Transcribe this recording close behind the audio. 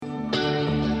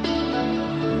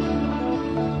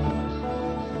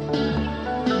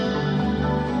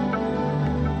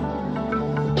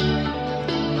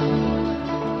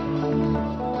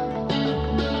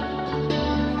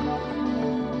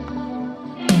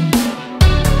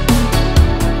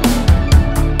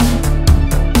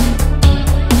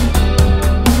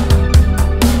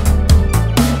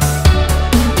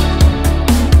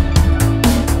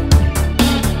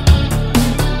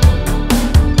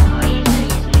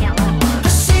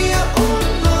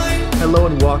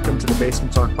and welcome to the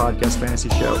Basement Talk Podcast Fantasy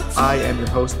Show. I am your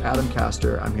host, Adam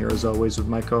Castor. I'm here as always with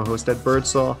my co-host, Ed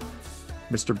Birdsall.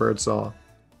 Mr. Birdsall,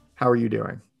 how are you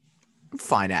doing? I'm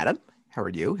fine, Adam. How are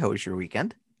you? How was your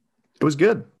weekend? It was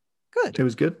good. Good. It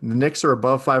was good. The Knicks are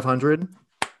above 500.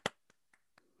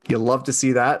 You love to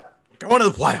see that. Going to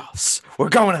the playoffs. We're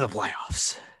going to the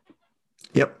playoffs.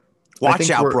 Yep. Watch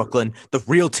out, Brooklyn. The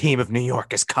real team of New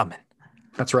York is coming.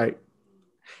 That's right.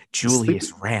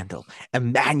 Julius Randle,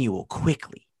 Emmanuel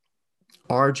Quickley,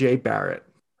 R.J. Barrett.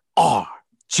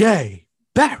 R.J.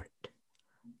 Barrett.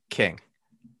 King.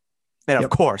 And of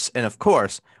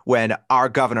course, when our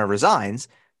governor resigns,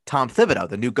 Tom Thibodeau,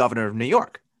 the new governor of New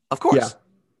York. Of course.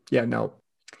 Yeah, no.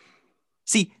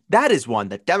 See, that is one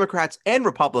that Democrats and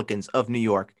Republicans of New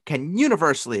York can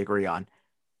universally agree on,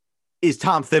 is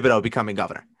Tom Thibodeau becoming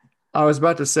governor. I was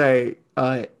about to say,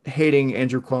 hating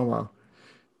Andrew Cuomo.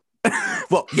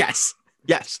 Well, yes.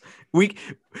 We,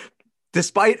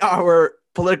 despite our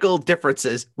political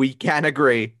differences, we can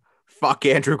agree. Fuck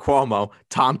Andrew Cuomo,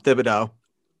 Tom Thibodeau,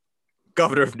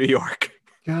 governor of New York.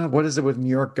 God, what is it with New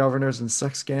York governors and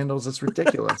sex scandals? It's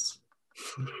ridiculous.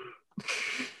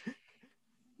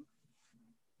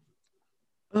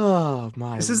 Oh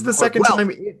my! This is the second time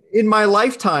in my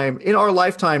lifetime. In our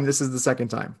lifetime, this is the second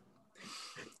time.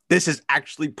 This is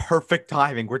actually perfect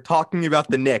timing. We're talking about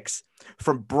the Knicks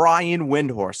from Brian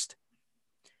Windhorst.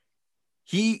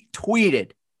 He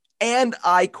tweeted, and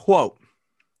I quote,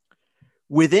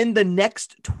 "Within the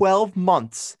next 12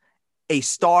 months, a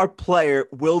star player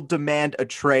will demand a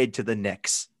trade to the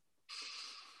Knicks.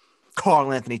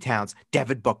 Karl Anthony Towns,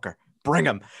 Devin Booker, bring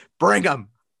him.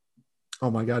 Oh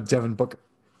my God, Devin Booker.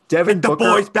 Get the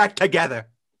boys back together.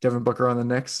 Devin Booker on the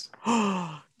Knicks.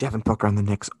 Devin Booker on the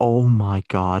Knicks. Oh my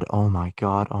God.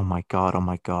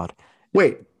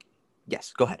 Wait.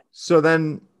 Yes, go ahead. So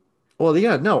then,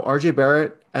 RJ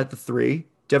Barrett at the 3,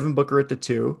 Devin Booker at the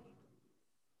 2,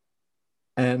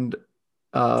 and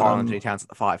Karl Anthony Towns at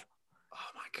the 5. Oh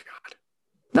my God.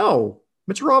 No,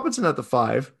 Mitchell Robinson at the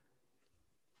 5.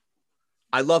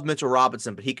 I love Mitchell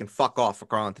Robinson, but he can fuck off for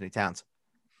Karl Anthony Towns.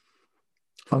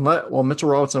 Mitchell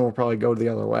Robinson will probably go the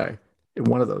other way in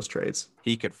one of those trades.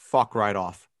 He could fuck right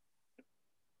off.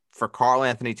 For Karl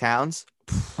Anthony Towns.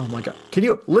 Oh my God. Can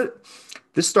you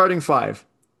this starting 5?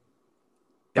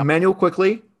 Yep. Emmanuel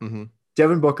Quickley,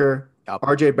 Devin Booker, yep.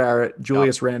 RJ Barrett,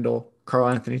 Julius Randle, Karl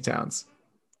Anthony Towns.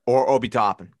 Or Obi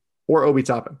Toppin.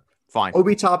 Fine.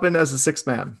 Obi Toppin as a 6th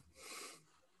man.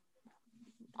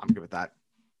 I'm good with that.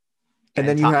 And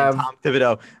then you have Tom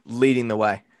Thibodeau leading the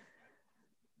way.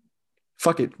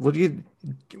 Fuck it. What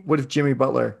if Jimmy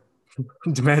Butler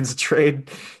demands a trade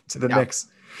to the Knicks?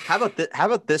 How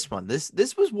about this one?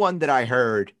 This was one that I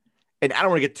heard, and I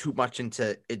don't want to get too much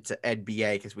into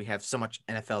NBA because we have so much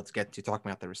NFL to get to,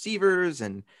 talking about the receivers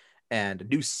and a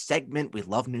new segment. We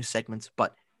love new segments,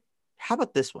 but how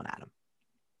about this one, Adam?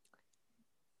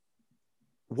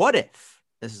 What if,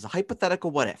 this is a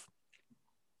hypothetical what if,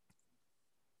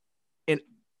 and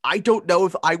I don't know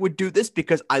if I would do this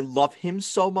because I love him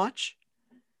so much,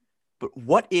 but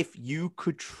what if you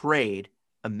could trade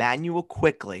Emmanuel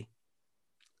Quickley?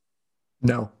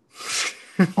 No.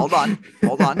 Hold on.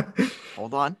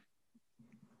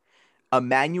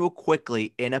 Emmanuel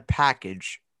Quickley in a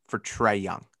package for Trae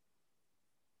Young.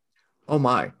 Oh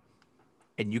my.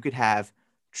 And you could have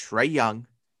Trae Young,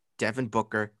 Devin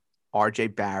Booker,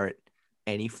 RJ Barrett,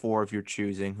 any 4 of your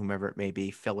choosing, whomever it may be,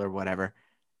 Phil or whatever,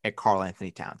 and Karl Anthony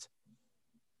Towns.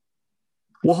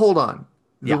 Well, hold on.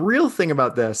 The real thing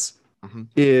about this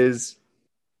is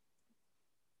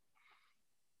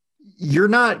you're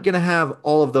not going to have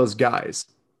all of those guys.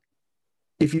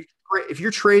 If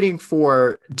you're trading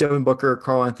for Devin Booker,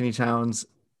 Karl Anthony Towns,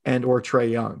 and or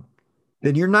Trae Young,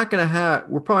 then we're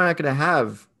probably not going to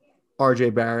have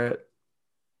RJ Barrett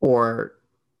or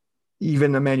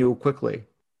even Emmanuel Quickley.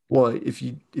 Well, if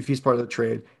he's part of the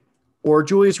trade, or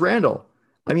Julius Randle.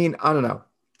 I mean, I don't know.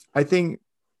 I think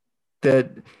that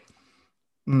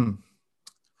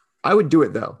I would do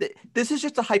it though. This is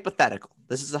just a hypothetical.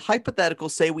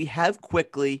 Say we have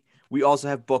Quickley, we also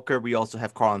have Booker, we also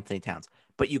have Karl Anthony Towns,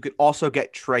 but you could also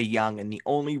get Trae Young, and the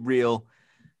only real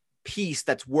piece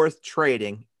that's worth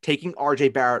trading, taking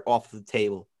RJ Barrett off the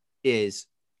table, is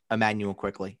Emmanuel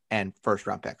Quickley and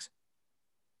 1st-round picks.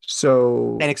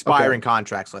 And expiring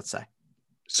contracts, let's say.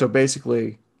 So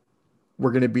basically,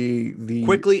 we're going to be the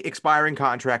Quickley expiring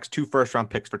contracts, 2 1st-round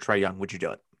picks for Trae Young. Would you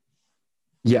do it?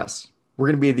 Yes. We're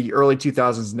going to be the early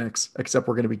 2000s Knicks, except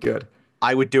we're going to be good.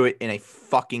 I would do it in a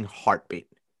fucking heartbeat.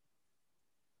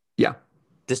 Yeah.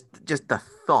 Just the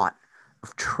thought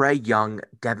of Trae Young,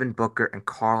 Devin Booker, and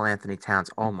Karl Anthony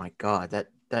Towns. Oh my God. That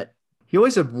he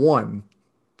always had one.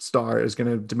 star is going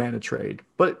to demand a trade.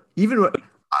 But even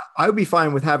I would be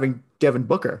fine with having Devin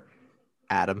Booker.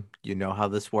 Adam, you know how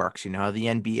this works. You know how the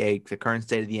NBA, the current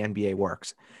state of the NBA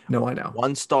works. No, I know.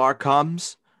 One star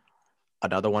comes,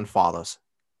 another one follows.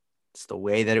 It's the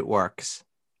way that it works.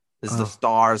 This is the Oh,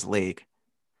 Stars League.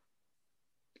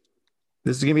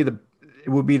 this is going to be it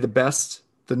would be the best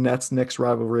the Nets Knicks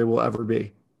rivalry will ever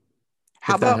be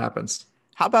How if that about happens.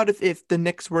 how about if the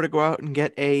Knicks were to go out and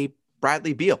get a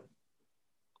Bradley Beal?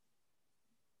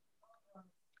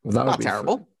 Well, that would Not be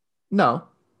terrible. No.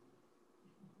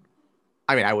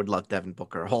 I mean, I would love Devin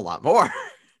Booker a whole lot more,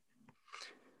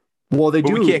 Well, but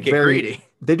we can't get greedy.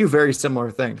 they do very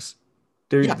similar things.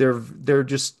 Yeah.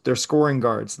 They're scoring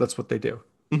guards. That's what they do.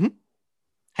 Mm-hmm.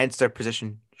 Hence their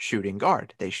position shooting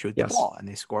guard. They shoot the Yes. ball and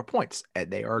they score points, and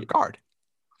they are a guard.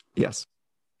 Yes.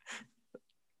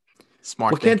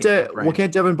 Smart What can't thinking. what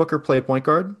can't Devin Booker play point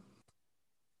guard?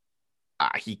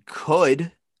 He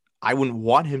could. I wouldn't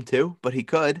want him to, but he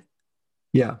could.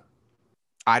 Yeah.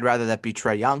 I'd rather that be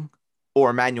Trae Young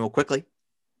or Emmanuel Quickly.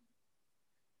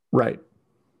 Right.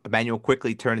 Emmanuel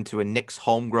Quickly turned into a Knicks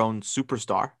homegrown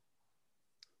superstar.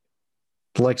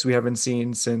 The likes we haven't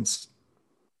seen since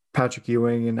Patrick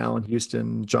Ewing and Allen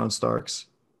Houston, John Starks.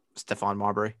 Stephon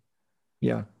Marbury.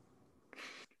 Yeah.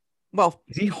 Well,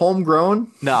 Is he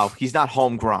homegrown? no, he's not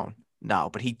homegrown. No,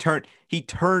 but he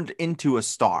turned into a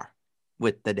star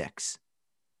with the Knicks.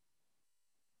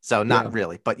 So not Yeah.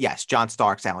 really, but yes, John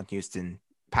Starks, Allen Houston,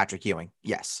 Patrick Ewing.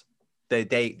 Yes. They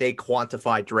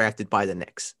quantified drafted by the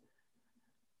Knicks.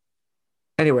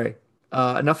 Anyway,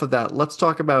 enough of that. Let's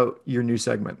talk about your new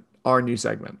segment. Our new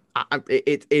segment.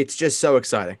 It's just so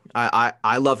exciting.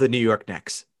 I love the New York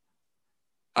Knicks.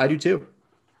 I do too.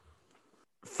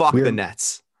 Fuck the Weird.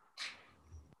 Nets.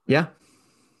 Yeah.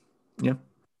 Yeah.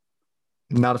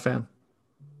 Not a fan.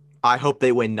 I hope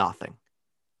they win nothing.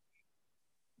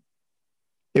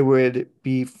 It would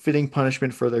be fitting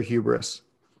punishment for their hubris.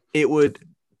 It would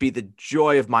be the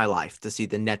joy of my life to see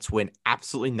the Nets win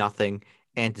absolutely nothing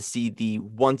and to see the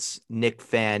once Net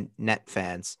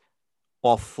fans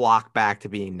all flock back to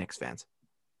being Knicks fans.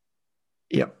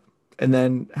 Yep. And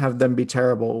then have them be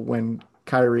terrible when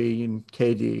Kyrie and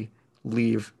KD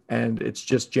leave and it's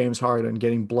just James Harden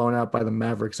getting blown out by the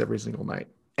Mavericks every single night.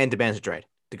 And demands a trade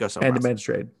to go somewhere And else. demands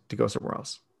trade to go somewhere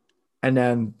else. And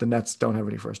then the Nets don't have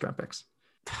any first round picks.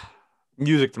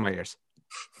 Music to my ears.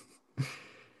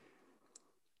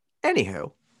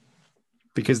 Anywho,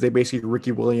 Because they basically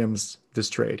Ricky Williams this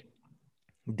trade.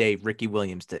 Ricky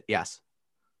Williams did. Yes.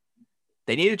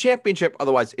 They need a championship.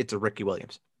 Otherwise, it's a Ricky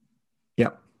Williams.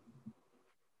 Yep.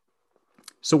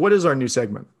 So what is our new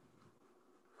segment?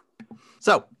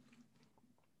 So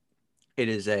it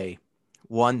is a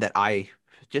one that I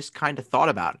just kind of thought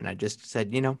about. And I just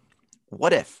said,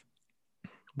 what if?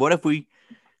 What if we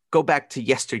go back to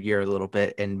yesteryear a little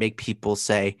bit and make people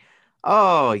say,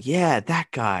 oh, yeah, that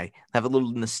guy, have a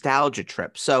little nostalgia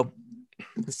trip. So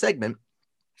the segment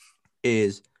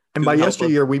is. And by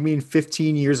yesteryear, we mean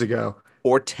 15 years ago.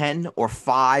 Or 10 or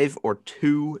 5 or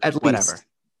 2, at whatever. Least.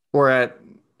 Or at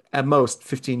most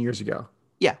 15 years ago.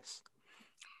 Yes.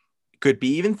 Could be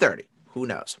even 30. Who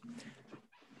knows?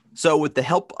 So with the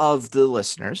help of the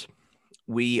listeners,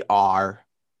 we are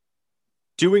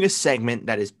doing a segment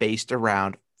that is based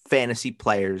around fantasy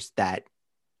players that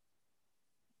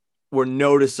were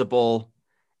noticeable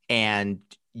and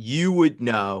you would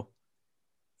know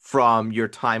from your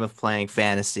time of playing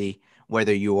fantasy,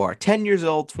 whether you are 10 years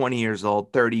old, 20 years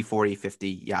old, 30, 40, 50,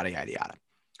 yada, yada, yada.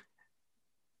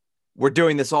 We're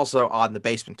doing this also on the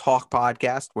Basement Talk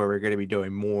podcast, where we're going to be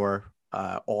doing more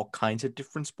all kinds of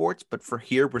different sports. But for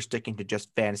here, we're sticking to just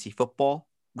fantasy football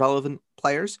relevant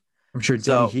players. I'm sure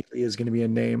Danny Heatley is going to be a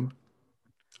name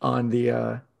on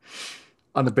the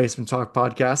Basement Talk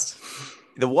podcast.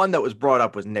 The one that was brought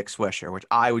up was Nick Swisher, which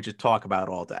I would just talk about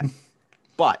all day.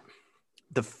 But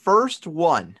the first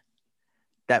one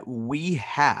that we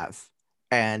have,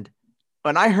 and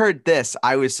when I heard this,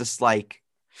 I was just like,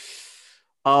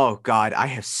 oh God, I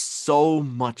have so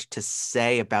much to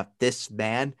say about this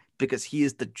man because he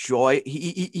is the joy.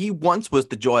 He once was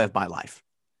the joy of my life.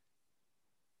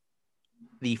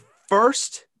 The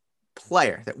first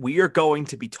player that we are going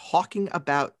to be talking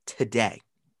about today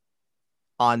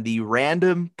on the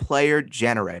random player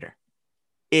generator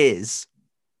is,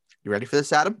 you ready for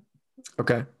this, Adam?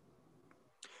 Okay.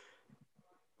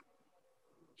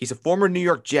 He's a former New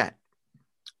York Jet.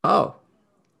 Oh.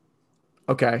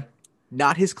 Okay.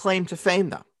 Not his claim to fame,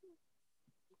 though.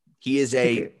 He is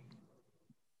a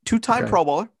two-time Pro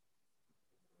Bowler.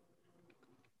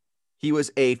 He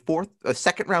was a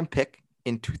second-round pick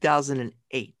in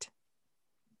 2008.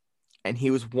 and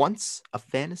he was once a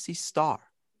fantasy star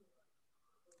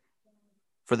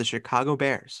for the Chicago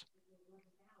Bears.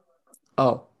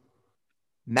 Oh,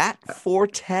 Matt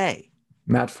Forte.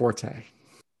 Matt Forte.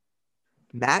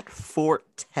 Matt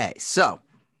Forte. So,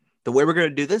 the way we're going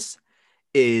to do this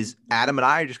is Adam and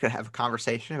I are just going to have a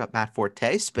conversation about Matt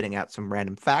Forte, spitting out some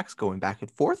random facts, going back and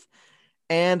forth.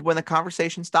 And when the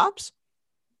conversation stops,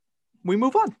 we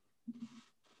move on.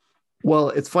 Well,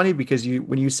 it's funny because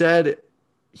when you said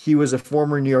he was a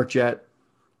former New York Jet,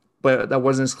 but that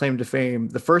wasn't his claim to fame,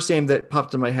 the first name that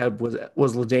popped in my head was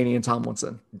LaDainian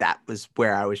Tomlinson. That was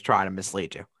where I was trying to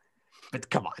mislead you. But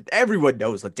come on, everyone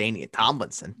knows LaDainian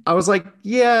Tomlinson. I was like,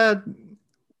 yeah,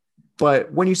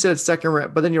 but when you said second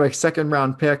round, but then you're like second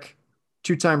round pick,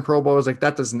 2-time Pro Bowl, I was like,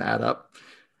 that doesn't add up.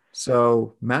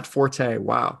 So Matt Forte,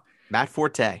 wow. Matt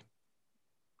Forte.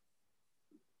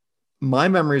 My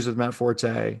memories with Matt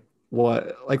Forte,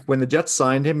 what like when the Jets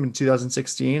signed him in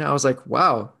 2016, I was like,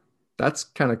 wow, that's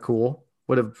kind of cool.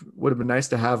 Would have been nice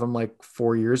to have him like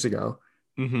 4 years ago.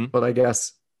 Mm-hmm. But I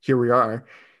guess here we are.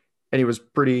 And he was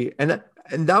pretty, and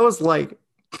that was like,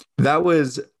 that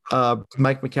was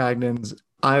Mike Maccagnan's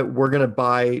we're gonna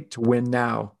buy to win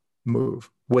now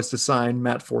move, was to sign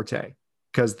Matt Forte,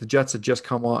 because the Jets had just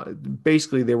come on.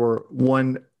 Basically, they were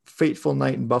one fateful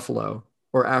night in Buffalo,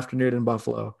 or afternoon in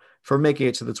Buffalo, for making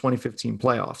it to the 2015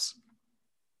 playoffs.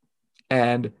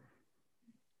 And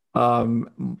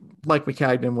Mike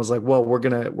Maccagnan was like, well, we're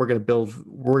gonna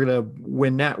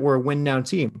win now. We're a win now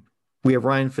team. We have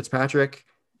Ryan Fitzpatrick,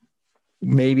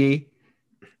 maybe.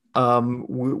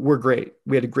 We're great.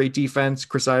 We had a great defense.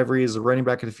 Chris Ivory is a running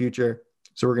back of the future.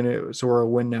 So we're a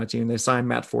win now team. They signed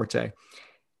Matt Forte.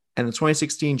 And the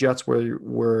 2016 Jets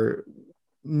were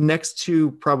next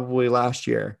to probably last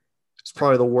year. It's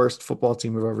probably the worst football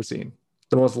team I've ever seen.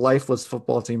 The most lifeless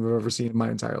football team I've ever seen in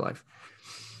my entire life.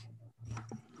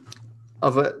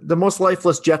 The most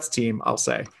lifeless Jets team, I'll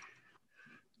say.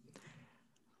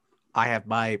 I have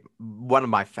one of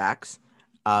my facts.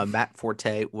 Matt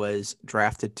Forte was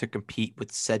drafted to compete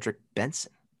with Cedric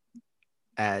Benson.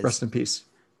 As rest in peace.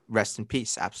 Rest in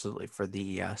peace, absolutely, for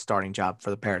the starting job for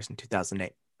the Bears in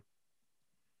 2008.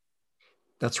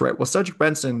 That's right. Well, Cedric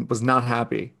Benson was not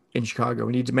happy in Chicago,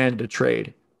 and he demanded a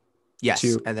trade. Yes,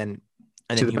 and then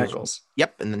to the Bengals.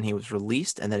 And then he was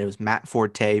released, and then it was Matt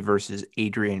Forte versus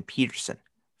Adrian Peterson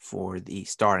for the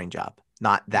starting job.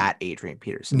 Not that Adrian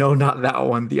Peterson. No, not that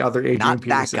one. The other Adrian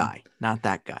Peterson. Not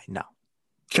that guy. No.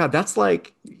 God, that's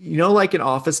like, like in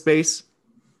Office Space,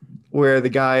 where the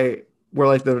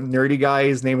nerdy guy,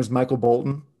 his name is Michael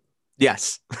Bolton.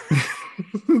 Yes.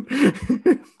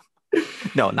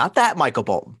 No, not that Michael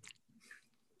Bolton.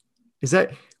 Is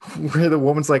that where the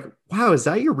woman's like, wow, is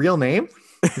that your real name?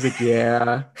 He's like,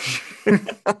 yeah.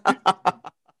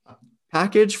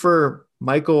 Package for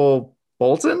Michael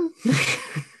Bolton?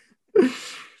 Oh,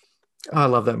 I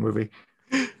love that movie.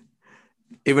 You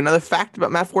have another fact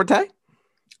about Matt Forte?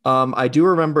 I do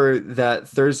remember that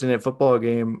Thursday Night Football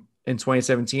game in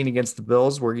 2017 against the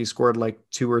Bills where he scored like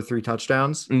 2 or 3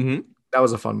 touchdowns. Mm-hmm. That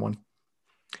was a fun one.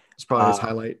 It's probably his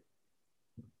highlight.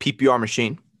 PPR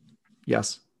machine.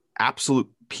 Yes. Absolute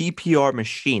PPR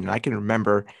machine. I can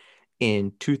remember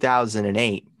in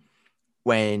 2008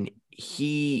 when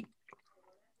I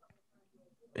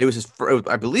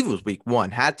believe it was week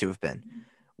 1, had to have been,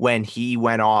 when he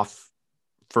went off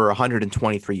for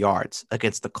 123 yards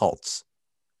against the Colts,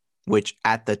 which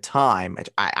at the time,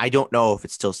 I don't know if it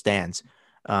still stands,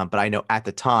 but I know at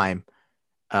the time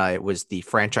it was the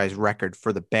franchise record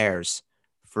for the Bears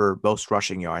for most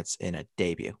rushing yards in a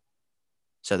debut.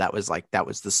 So that was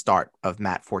the start of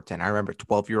Matt Forte. And I remember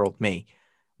 12-year-old me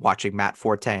watching Matt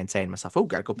Forte and saying to myself, oh,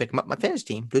 gotta go pick him up my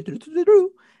fantasy team.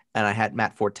 And I had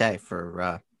Matt Forte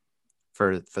for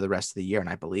the rest of the year. And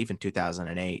I believe in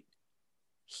 2008,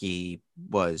 he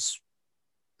was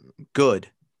good,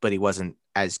 but he wasn't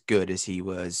as good as he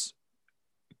was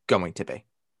going to be,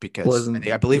 because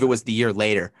I believe it was the year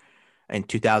later in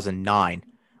 2009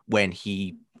 when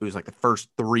it was like the first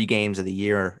 3 games of the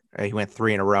year, he went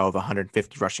 3 in a row of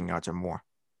 150 rushing yards or more.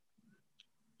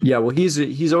 Yeah, well,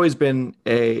 he's always been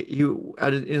in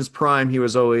his prime, he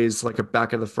was always like a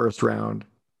back of the first round,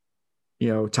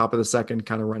 top of the second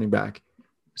kind of running back.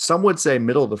 Some would say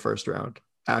middle of the first round,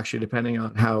 actually, depending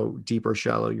on how deep or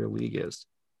shallow your league is.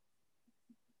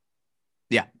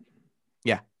 Yeah.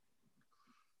 Yeah.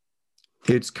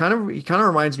 He kind of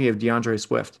reminds me of DeAndre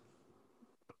Swift.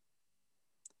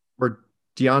 Or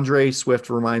DeAndre Swift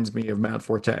reminds me of Matt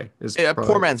Forte.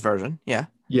 Poor man's version. Yeah.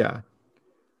 Yeah.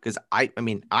 Because I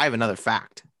have another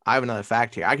fact. I'm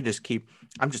just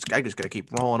gonna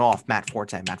keep rolling off Matt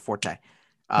Forte.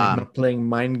 I'm not playing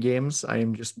mind games. I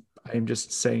I'm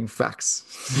just saying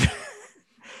facts.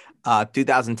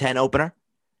 2010 opener.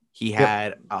 He Yep.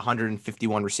 had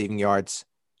 151 receiving yards,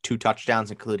 2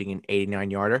 touchdowns, including an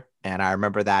 89-yarder. And I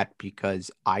remember that because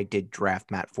I did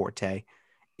draft Matt Forte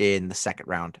in the second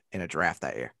round in a draft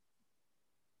that year.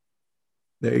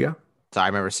 There you go. So I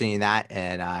remember seeing that,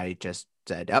 and I just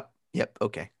said, yep,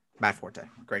 okay. Matt Forte,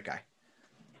 great guy.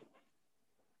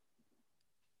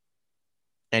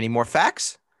 Any more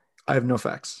facts? I have no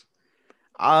facts.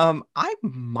 I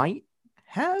might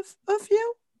have a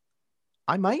few.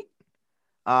 I might.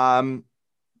 I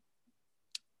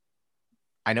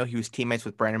know he was teammates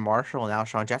with Brandon Marshall and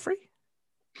Alshon Jeffrey.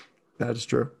 That is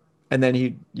true. And then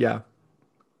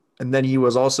and then he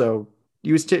was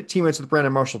teammates with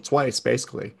Brandon Marshall twice,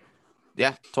 basically.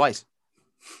 Yeah, twice.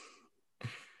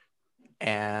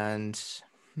 And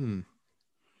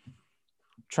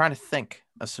trying to think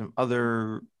of some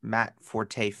other Matt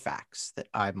Forte facts that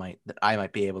I might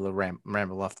be able to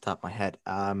ramble off the top of my head.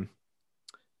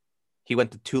 He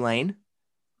went to Tulane.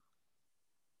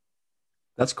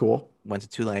 That's cool. Went to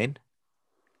Tulane.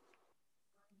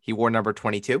 He wore number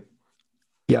 22.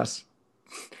 Yes.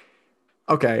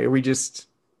 Okay, do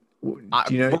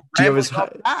you have his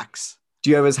facts? Do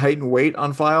you have his height and weight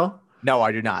on file? No,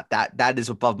 I do not. That is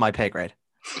above my pay grade.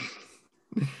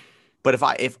 But if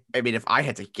I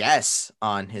had to guess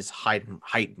on his height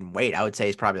and weight, I would say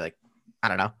he's probably like, I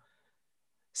don't know,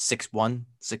 6'1",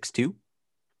 6'2",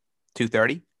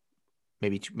 230,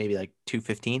 maybe like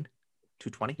 215,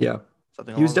 220. Yeah.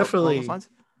 Something He was along those lines.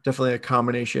 definitely a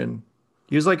combination.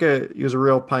 He was a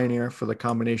real pioneer for the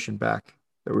combination back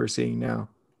that we're seeing now.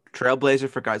 Trailblazer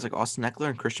for guys like Austin Eckler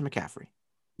and Christian McCaffrey.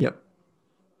 Yep.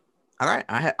 All right,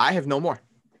 I have no more.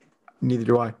 Neither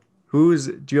do I. Do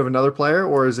you have another player,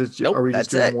 or is it? Nope, are we just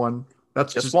doing it. one?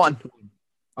 That's just one.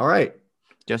 All right.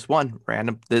 Just one.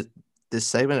 Random. This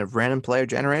segment of Random Player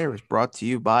Generator is brought to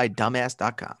you by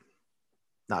dumbass.com.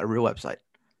 Not a real website.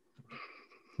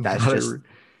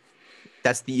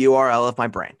 That's the URL of my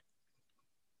brain.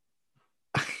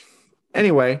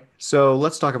 Anyway, so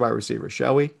let's talk about receivers,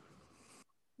 shall we?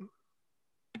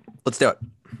 Let's do it.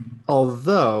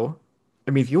 Although,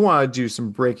 I mean, if you want to do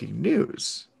some breaking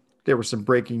news, there was some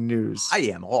breaking news. I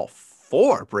am all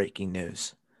for breaking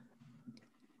news.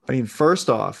 I mean, first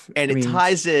off, it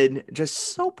ties in just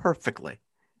so perfectly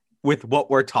with what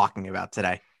we're talking about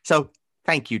today. So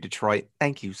thank you, Detroit.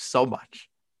 Thank you so much.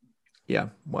 Yeah,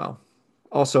 well,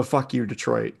 also fuck you,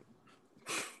 Detroit.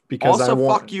 Because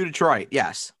fuck you, Detroit.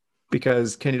 Yes.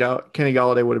 Because Kenny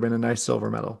Golladay would have been a nice silver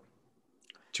medal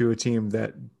to a team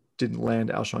that didn't land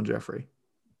Alshon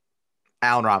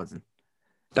Allen Robinson.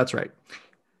 That's right.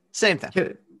 Same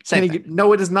thing.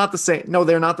 No, it is not the same. No,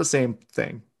 they're not the same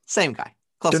thing. Same guy.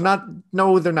 Close they're enough. Not.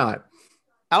 No, they're not.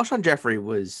 Alshon Jeffrey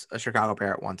was a Chicago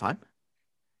Bear at one time.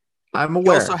 I'm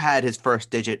aware. He also had his first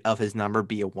digit of his number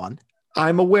be a 1.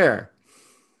 I'm aware.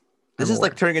 This is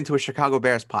like turning into a Chicago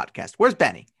Bears podcast. Where's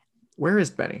Benny? Where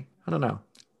is Benny? I don't know.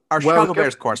 Our Chicago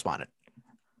Bears correspondent.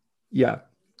 Yeah.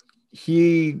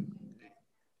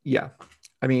 Yeah.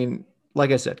 I mean,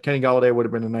 like I said, Kenny Golladay would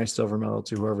have been a nice silver medal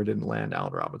to whoever didn't land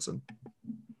Allen Robinson.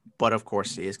 But of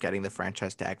course, he is getting the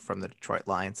franchise tag from the Detroit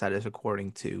Lions. That is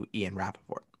according to Ian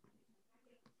Rappaport.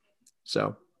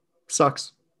 So,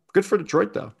 sucks. Good for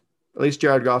Detroit, though. At least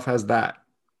Jared Goff has that.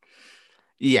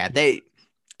 Yeah, they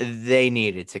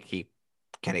needed to keep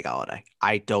Kenny Golladay.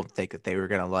 I don't think that they were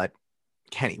going to let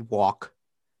Kenny walk.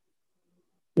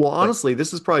 Well, honestly,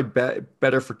 this is probably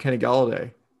better for Kenny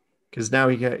Golladay because now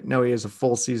he has a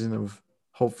full season of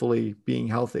hopefully being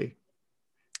healthy.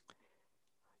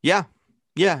 Yeah.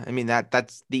 I mean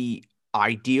that's the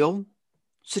ideal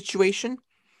situation.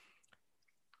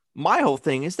 My whole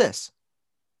thing is this,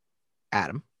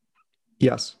 Adam.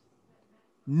 Yes.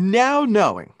 Now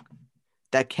knowing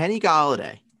that Kenny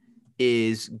Golladay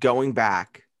is going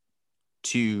back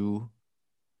to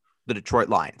the Detroit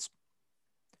Lions,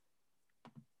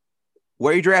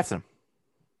 where are you drafting him?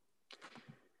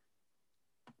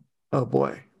 Oh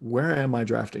boy, where am I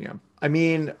drafting him? I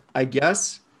mean, I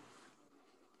guess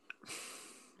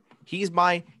he's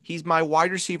my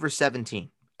wide receiver 17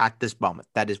 at this moment.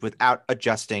 That is without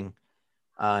adjusting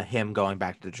him going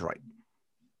back to Detroit.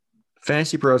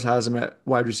 Fantasy Pros has him at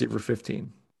wide receiver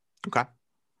 15. Okay.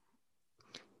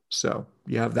 So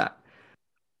you have that.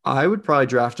 I would probably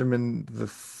draft him in the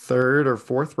 3rd or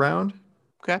 4th round.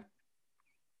 Okay.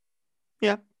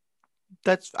 Yeah.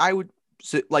 I would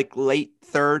like late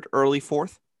 3rd, early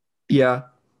 4th. Yeah.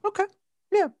 Okay.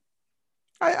 Yeah.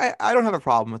 I don't have a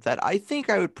problem with that. I think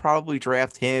I would probably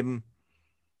draft him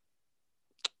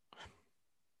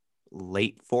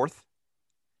late 4th.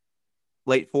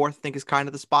 Late 4th, I think, is kind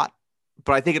of the spot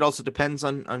but I think it also depends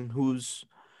on who's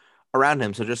around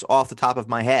him. So just off the top of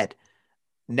my head,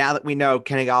 now that we know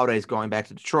Kenny Galladay is going back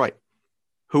to Detroit,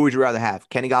 who would you rather have,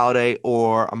 Kenny Galladay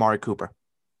or Amari Cooper?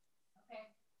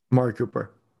 Amari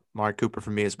Cooper. Amari Cooper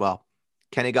for me as well.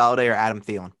 Kenny Galladay or Adam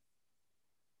Thielen?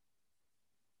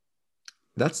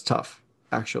 That's tough,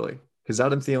 actually, because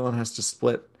Adam Thielen has to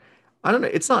split. I don't know.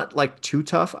 It's not like too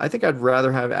tough. I think I'd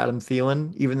rather have Adam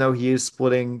Thielen, even though he is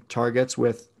splitting targets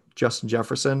with Justin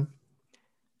Jefferson.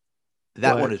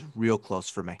 That one But is real close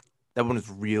for me. That one is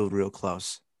real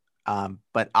close.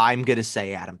 But I'm gonna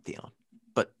say Adam Thielen,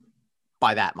 but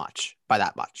by that much. By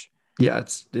that much. yeah,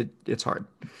 it's hard.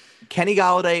 Kenny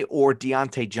Galladay or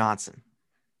Deontay Johnson?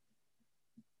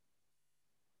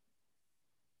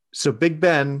 So Big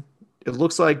Ben, it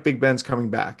looks like Big Ben's coming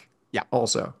back. Yeah.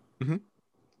 Also, hmm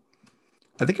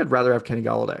I think I'd rather have Kenny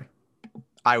Galladay.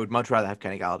 I would much rather have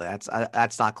Kenny Galladay.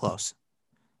 That's not close.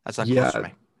 That's not close for Yeah,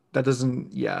 me. that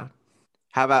doesn't. Yeah,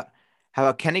 How about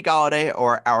Kenny Galladay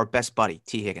or our best buddy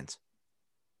T Higgins?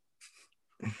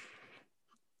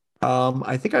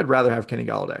 I think I'd rather have Kenny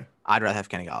Galladay. I'd rather have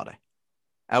Kenny Galladay.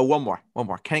 One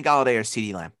more. Kenny Galladay or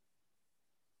CeeDee Lamb?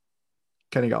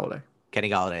 Kenny Galladay. Kenny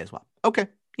Galladay as well. Okay,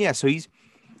 yeah. So he's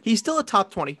still a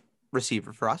top 20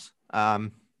 receiver for us.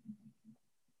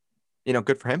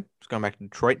 Good for him. He's going back to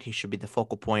Detroit. He should be the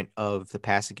focal point of the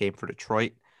passing game for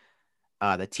Detroit.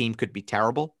 The team could be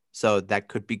terrible, so that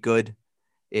could be good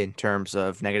in terms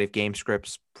of negative game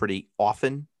scripts pretty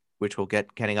often, which will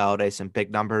get Kenny Galladay some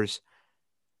big numbers.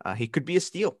 He could be a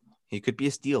steal. He could be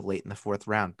a steal late in the fourth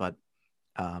round, but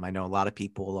I know a lot of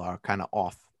people are kind of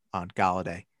off on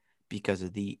Galladay because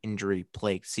of the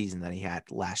injury-plagued season that he had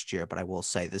last year. But I will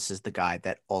say this is the guy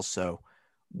that also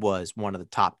was one of the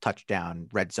top touchdown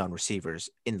red zone receivers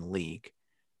in the league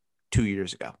 2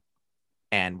 years ago.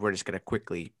 And we're just going to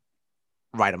quickly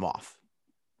write him off.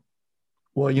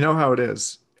 Well, you know how it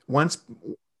is.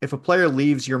 If a player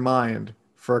leaves your mind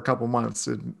for a couple months,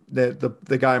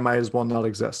 the guy might as well not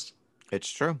exist. It's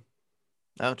true.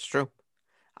 No, it's true.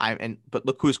 But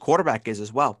look who his quarterback is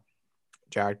as well,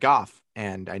 Jared Goff.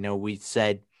 And I know we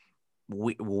said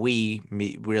me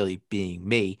really being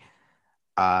me.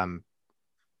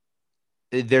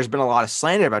 There's been a lot of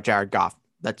slander about Jared Goff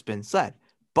that's been said,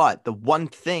 but the one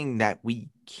thing that we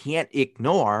can't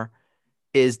ignore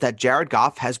is that Jared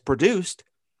Goff has produced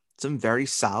some very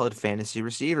solid fantasy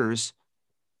receivers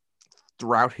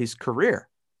throughout his career.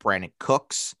 Brandon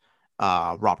Cooks,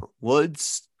 Robert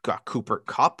Woods, got Cooper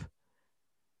Kupp.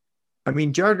 I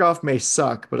mean, Jared Goff may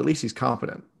suck, but at least he's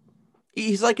competent.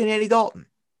 He's like an Andy Dalton.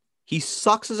 He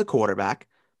sucks as a quarterback,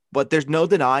 but there's no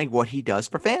denying what he does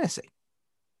for fantasy.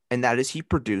 And that is he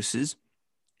produces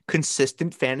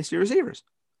consistent fantasy receivers.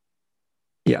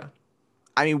 Yeah.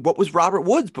 I mean, what was Robert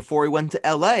Woods before he went to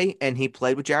LA and he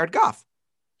played with Jared Goff?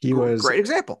 He was great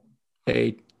example.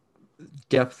 A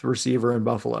depth receiver in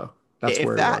Buffalo. That's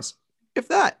where it was. If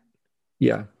that.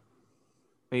 Yeah.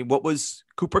 I mean, what was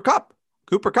Cooper Kupp?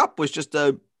 Cooper Kupp was just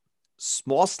a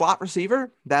small slot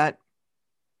receiver that,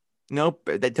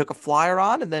 they took a flyer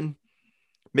on, and then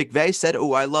McVay said,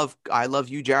 "Oh, I love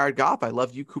you, Jared Goff. I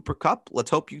love you, Cooper Kupp. Let's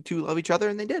hope you two love each other,"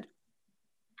 and they did.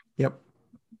 Yep.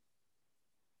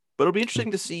 But it'll be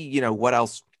interesting to see, what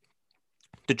else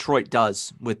Detroit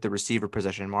does with the receiver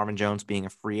position. Marvin Jones being a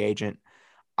free agent,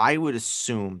 I would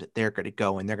assume that they're going to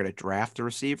go and they're going to draft a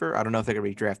receiver. I don't know if they're going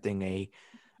to be drafting a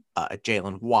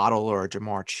Jalen Waddle or a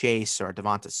Jamar Chase or a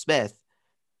Devonta Smith,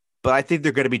 but I think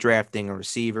they're going to be drafting a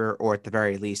receiver, or at the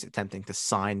very least attempting to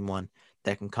sign one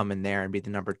that can come in there and be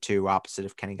the number 2 opposite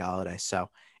of Kenny Galladay.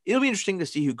 So it'll be interesting to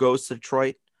see who goes to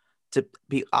Detroit to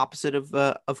be opposite of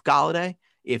Galladay.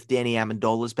 If Danny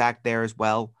Amendola is back there as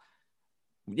well,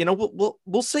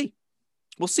 we'll see.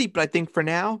 We'll see. But I think for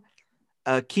now,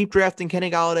 keep drafting Kenny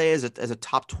Galladay as a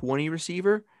top 20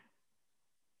 receiver.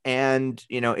 And,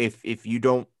 if you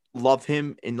don't love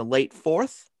him in the late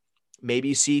 4th, maybe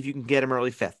you see if you can get him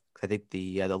early 5th. I think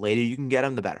the later you can get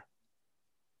him, the better.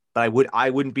 But I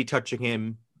wouldn't be touching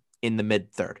him in the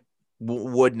mid 3rd.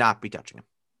 Would not be touching him.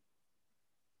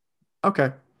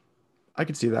 Okay. I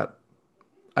can see that.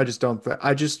 I just don't.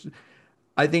 I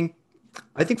think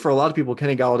for a lot of people,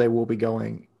 Kenny Galladay will be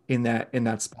going in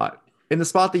that spot. In the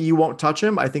spot that you won't touch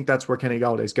him, I think that's where Kenny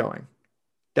Galladay is going.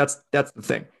 That's the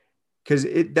thing, because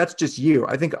that's just you.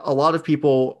 I think a lot of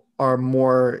people are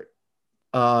more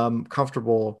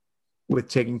comfortable with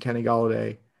taking Kenny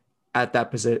Galladay at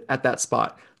that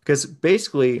spot, because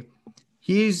basically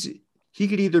he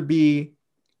could either be,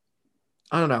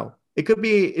 I don't know.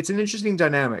 It's an interesting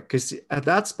dynamic, because at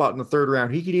that spot in the 3rd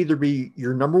round, he could either be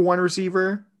your number 1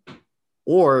 receiver,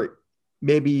 or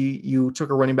maybe you took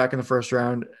a running back in the first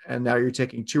round and now you're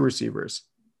taking two receivers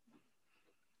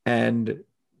and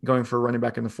going for a running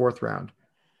back in the fourth round.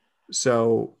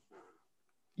 So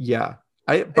yeah,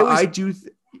 It was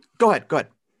go ahead. Go ahead.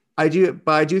 I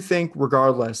do think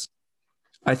regardless,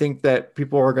 I think that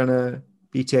people are gonna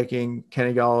be taking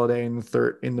Kenny Galladay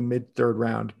in the mid third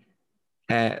round,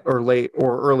 or late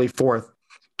or early fourth,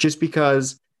 just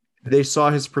because they saw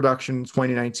his production in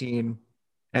 2019,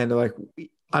 and they're like,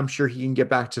 I'm sure he can get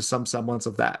back to some semblance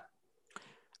of that.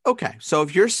 Okay, so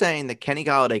if you're saying that Kenny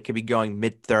Galladay could be going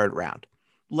mid third round,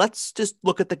 let's just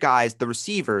look at the guys, the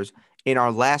receivers in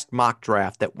our last mock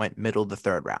draft that went middle of the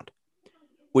third round.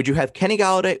 Would you have Kenny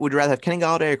Galladay? Would you rather have Kenny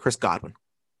Galladay or Chris Godwin?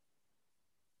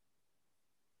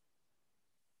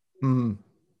 Hmm.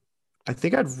 I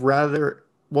think I'd rather.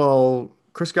 Well,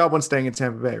 Chris Godwin's staying in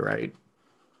Tampa Bay, right?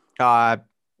 Uh,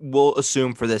 we'll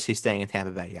assume for this he's staying in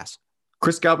Tampa Bay. Yes.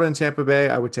 Chris Godwin in Tampa Bay,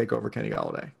 I would take over Kenny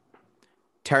Galladay.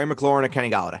 Terry McLaurin or Kenny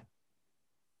Galladay?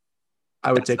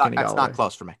 I would take Kenny That's not Galladay.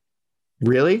 close for me.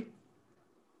 Really?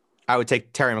 I would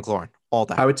take Terry McLaurin all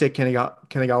day. I would take Kenny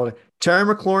Galladay. Terry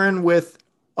McLaurin with,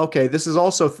 okay, this is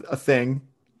also a thing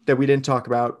that we didn't talk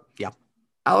about. Yeah.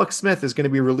 Alex Smith is going to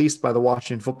be released by the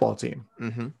Washington football team.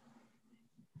 Mm-hmm.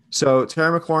 So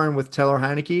Terry McLaurin with Taylor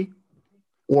Heineke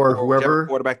or whoever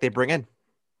quarterback they bring in.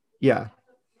 Yeah.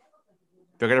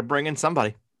 They're going to bring in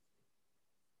somebody.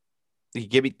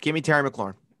 Give me Terry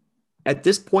McLaurin. At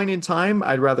this point in time,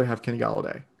 I'd rather have Kenny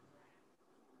Galladay.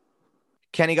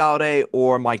 Kenny Galladay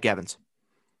or Mike Evans?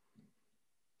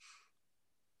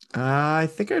 I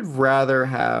think I'd rather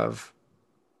have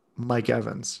Mike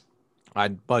Evans.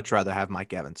 I'd much rather have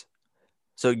Mike Evans.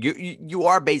 So you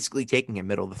are basically taking him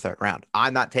middle of the third round.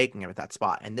 I'm not taking him at that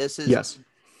spot. And this is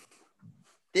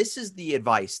the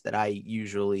advice that I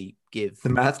usually give. The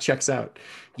math checks out.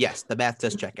 Yes, the math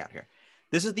does check out here.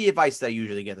 This is the advice that I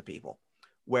usually give to people,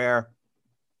 where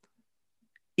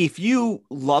if you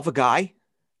love a guy,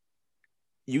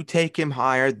 you take him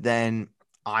higher than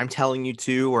I'm telling you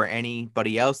to, or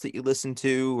anybody else that you listen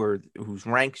to, or whose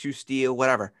ranks you steal,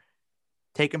 whatever.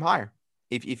 Take him higher.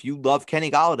 If you love Kenny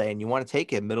Galladay and you want to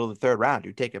take him middle of the third round,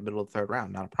 you take him middle of the third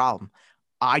round, not a problem.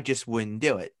 I just wouldn't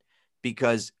do it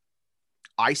because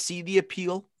I see the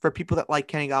appeal for people that like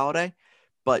Kenny Galladay.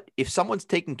 But if someone's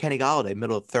taking Kenny Galladay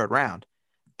middle of the third round,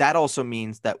 that also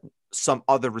means that some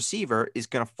other receiver is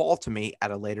going to fall to me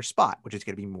at a later spot, which is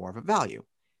going to be more of a value.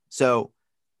 So,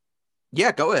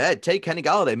 yeah, go ahead. Take Kenny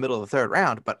Galladay middle of the third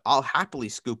round, but I'll happily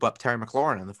scoop up Terry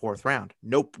McLaurin in the fourth round.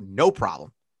 Nope, no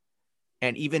problem.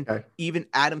 And even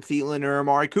Adam Thielen or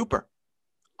Amari Cooper,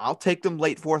 I'll take them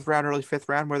late fourth round, early fifth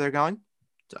round where they're going.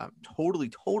 So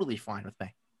totally fine with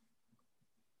me.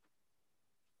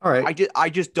 All right. I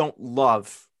just don't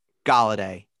love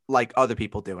Galladay like other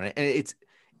people do. And it's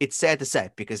sad to say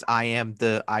because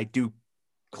I do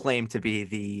claim to be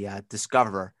the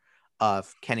discoverer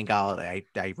of Kenny Galladay.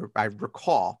 I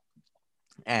recall,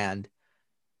 and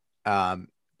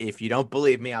if you don't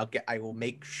believe me, I will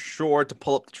make sure to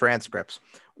pull up the transcripts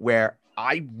where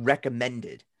I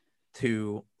recommended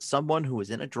to someone who was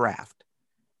in a draft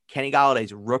Kenny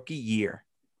Galladay's rookie year.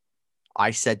 I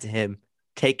said to him,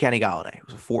 take Kenny Galladay.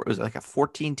 It was like a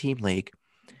 14-team league.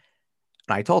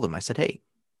 And I told him, I said, hey,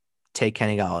 take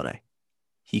Kenny Galladay.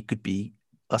 He could be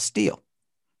a steal.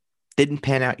 Didn't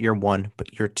pan out year one,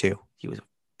 but year two, he was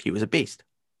a beast.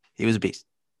 He was a beast.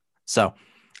 So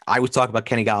I would talk about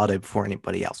Kenny Galladay before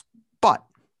anybody else. But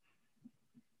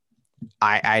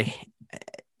the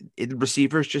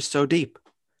receiver is just so deep.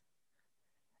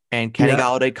 And Kenny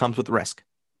Galladay comes with risk.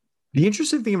 The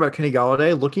interesting thing about Kenny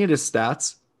Galladay, looking at his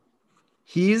stats,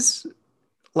 he's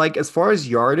like, as far as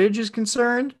yardage is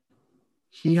concerned,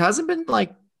 he hasn't been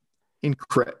like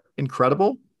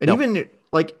incredible. And even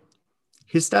like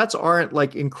his stats aren't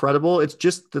like incredible. It's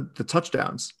just the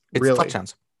touchdowns. It's really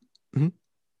touchdowns. Mm-hmm.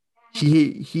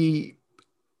 He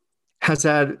has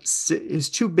had his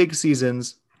two big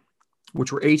seasons,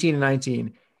 which were 18 and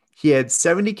 19. He had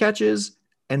 70 catches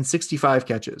and 65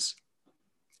 catches.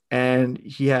 And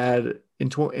he had in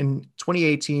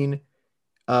 2018,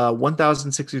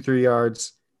 1,063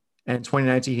 yards. And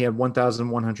 2019, he had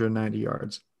 1,190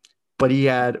 yards. But he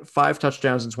had 5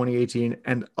 touchdowns in 2018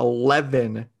 and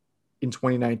 11 in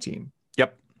 2019.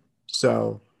 Yep.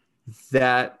 So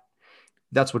that's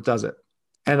what does it.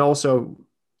 And also,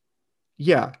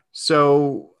 yeah.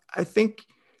 So I think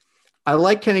I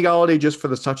like Kenny Galladay just for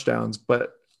the touchdowns,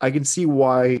 but I can see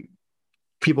why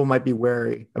people might be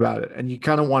wary about it. And you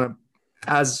kind of want to,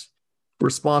 as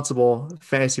responsible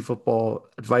fantasy football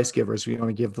advice givers, we want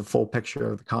to give the full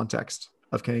picture of the context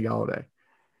of Kenny Galladay.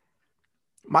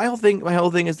 My whole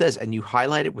thing is this, and you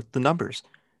highlight it with the numbers.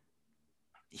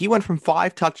 He went from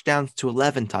 5 touchdowns to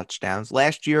 11 touchdowns.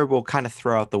 Last year, we'll kind of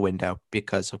throw out the window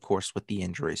because, of course, with the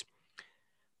injuries.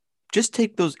 Just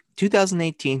take those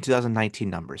 2018, 2019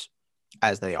 numbers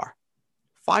as they are.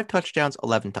 5 touchdowns,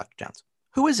 11 touchdowns.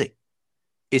 Who is he?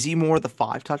 Is he more the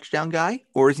 5 touchdown guy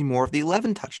or is he more of the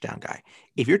 11 touchdown guy?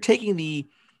 If you're taking the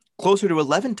closer to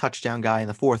 11 touchdown guy in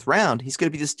the fourth round, he's going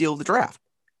to be the steal of the draft.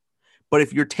 But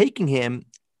if you're taking him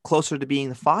closer to being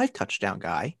the 5 touchdown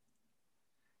guy,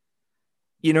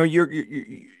 you're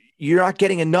not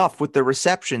getting enough with the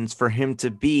receptions for him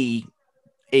to be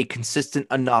a consistent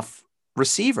enough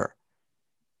receiver.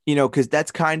 Because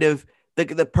that's kind of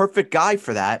the perfect guy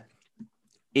for that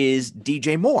is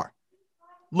DJ Moore.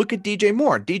 Look at DJ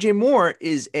Moore. DJ Moore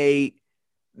is a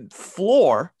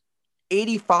floor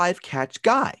 85 catch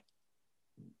guy,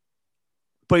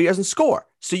 but he doesn't score.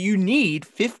 So you need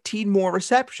 15 more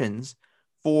receptions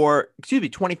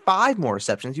 25 more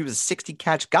receptions. He was a 60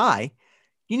 catch guy.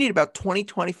 You need about 20,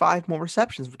 25 more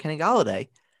receptions for Kenny Golladay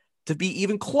to be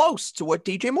even close to what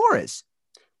DJ Moore is.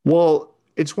 Well,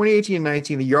 in 2018 and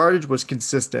 19, the yardage was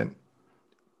consistent,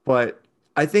 but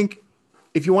I think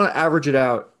if you want to average it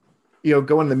out,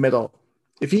 go in the middle.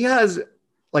 If he has,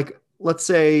 like, let's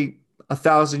say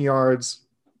 1,000 yards,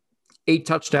 8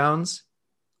 touchdowns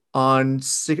on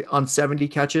 70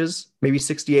 catches, maybe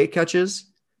 68 catches,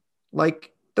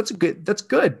 like that's good. That's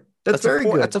very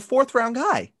good. That's a fourth round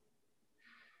guy.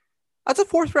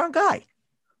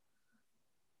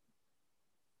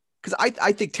 Because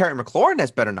I think Terry McLaurin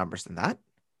has better numbers than that.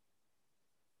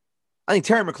 I think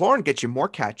Terry McLaurin gets you more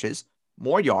catches,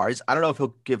 more yards. I don't know if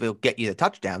he'll get you the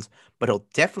touchdowns, but he'll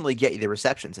definitely get you the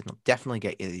receptions and he'll definitely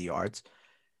get you the yards.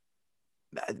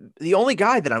 The only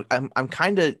guy that I'm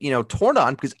kind of torn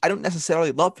on because I don't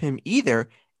necessarily love him either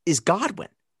is Godwin.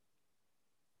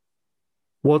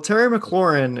 Well, Terry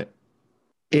McLaurin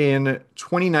in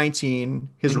 2019,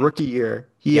 his rookie year,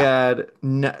 he had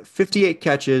 58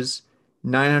 catches,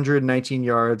 919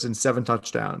 yards, and 7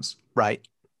 touchdowns. Right.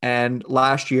 And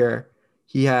last year,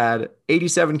 he had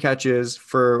 87 catches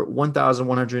for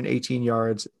 1,118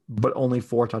 yards, but only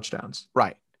 4 touchdowns.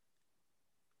 Right.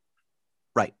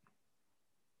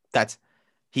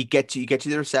 He gets you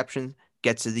the reception,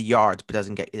 gets you the yards, but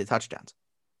doesn't get you the touchdowns.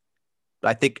 But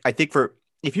I think for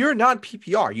if you're a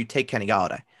non-PPR, you take Kenny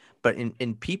Golladay. But in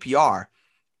PPR,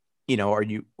 what are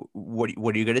you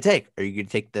going to take? Are you going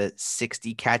to take the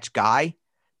 60 catch guy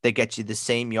that gets you the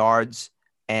same yards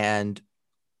and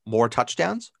more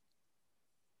touchdowns?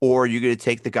 Or are you going to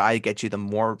take the guy that gets you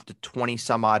the 20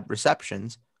 some odd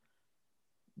receptions,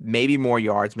 maybe more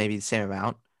yards, maybe the same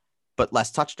amount, but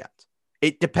less touchdowns?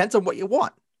 It depends on what you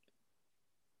want.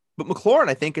 But McLaurin,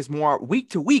 I think, is more week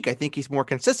to week. I think he's more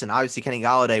consistent. Obviously, Kenny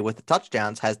Golladay with the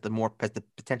touchdowns has the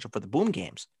potential for the boom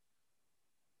games.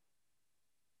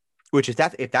 Which if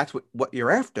that's what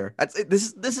you're after,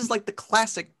 this is like the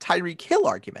classic Tyreek Hill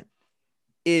argument.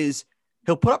 Is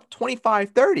he'll put up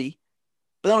 25, 30,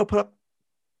 but then he'll put up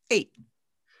 8.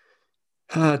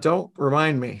 Don't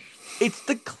remind me. It's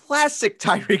the classic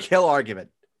Tyreek Hill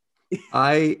argument.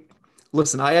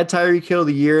 Listen, I had Tyreek Hill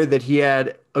the year that he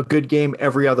had a good game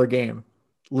every other game,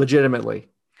 legitimately.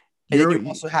 And then you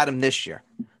also had him this year.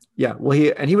 Yeah, well,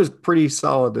 he was pretty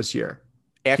solid this year.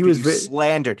 After you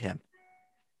slandered him.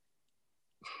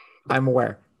 I'm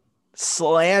aware.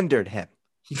 Slandered him.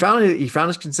 He found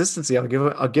his consistency. I'll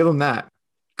give him that.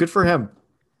 Good for him.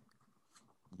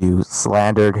 You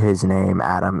slandered his name,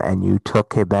 Adam, and you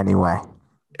took him anyway.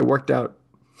 It worked out.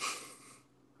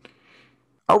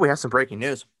 Oh, we have some breaking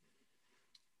news.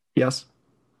 Yes.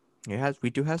 We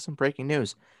do have some breaking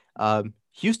news.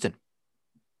 Houston.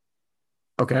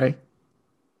 Okay.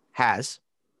 Has.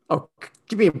 Oh,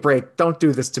 give me a break. Don't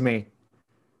do this to me.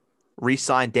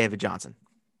 Re-signed David Johnson.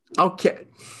 Okay.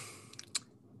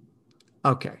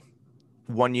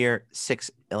 1 year, $6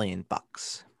 million.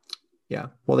 Yeah.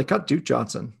 Well, they cut Duke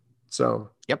Johnson. So.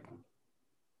 Yep.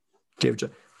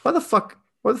 Why the fuck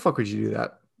would you do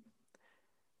that?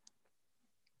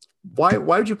 Why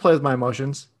would you play with my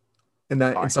emotions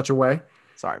in such a way?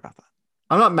 Sorry about that.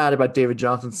 I'm not mad about David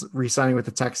Johnson re-signing with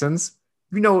the Texans.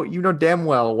 You know damn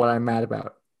well what I'm mad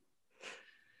about.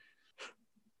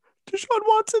 Deshaun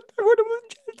Watson, I want him with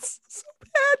the Jets so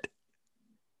bad.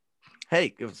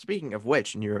 Hey, speaking of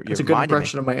which, and you're it's a good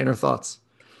impression of my inner thoughts.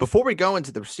 Before we go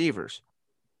into the receivers,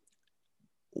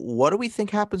 what do we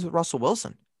think happens with Russell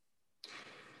Wilson?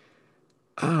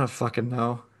 I don't fucking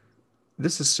know.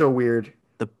 This is so weird.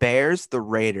 The Bears, the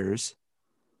Raiders,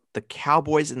 the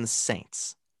Cowboys, and the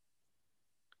Saints.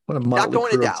 What a motley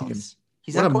crew of teams.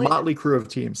 He's not going to motley crew of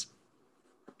teams.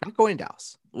 Not going to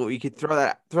Dallas. Well, you could throw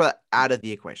that out of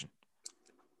the equation.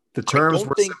 The terms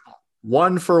were simple.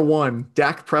 1-for-1,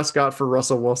 Dak Prescott for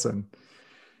Russell Wilson.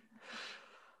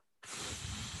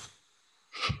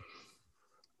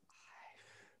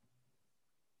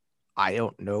 I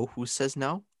don't know who says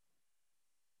no.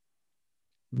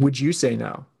 Would you say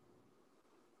no?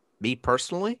 Me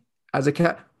personally? As a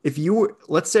cat, if you were,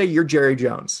 let's say you're Jerry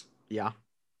Jones. Yeah.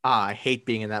 I hate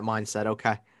being in that mindset.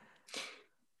 Okay.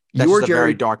 That's You're just a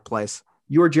very dark place.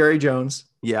 You are Jerry Jones.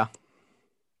 Yeah.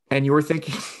 And you were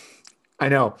thinking, I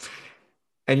know.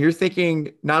 And you're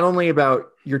thinking not only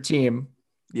about your team,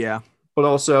 yeah, but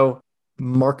also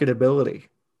marketability.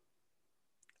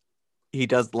 He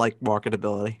does like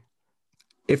marketability.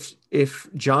 If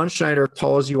John Schneider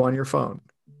calls you on your phone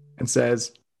and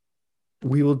says,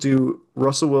 we will do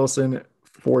Russell Wilson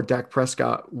for Dak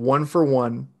Prescott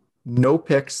 1-for-1, no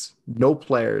picks, no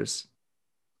players,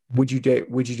 would you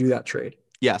do that trade?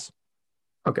 Yes.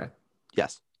 Okay.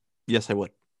 Yes, I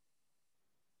would.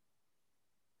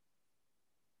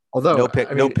 Although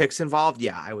no picks involved,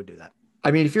 yeah, I would do that.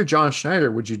 I mean, if you're John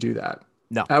Schneider, would you do that?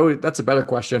 No. That's a better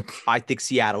question. I think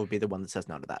Seattle would be the one that says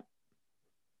no to that.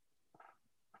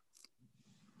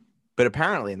 But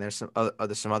apparently, and there's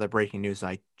some other breaking news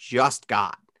I just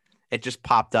got. It just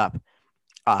popped up.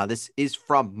 This is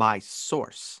from my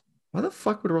source. Why the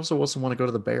fuck would Russell Wilson want to go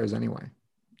to the Bears anyway?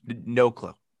 No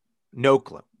clue.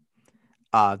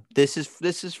 This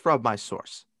is from my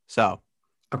source. So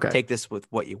okay, take this with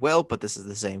what you will, but this is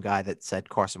the same guy that said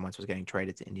Carson Wentz was getting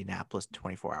traded to Indianapolis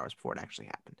 24 hours before it actually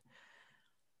happened.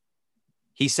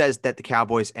 He says that the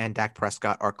Cowboys and Dak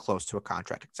Prescott are close to a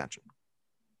contract extension.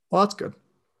 Well, that's good.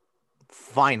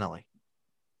 Finally.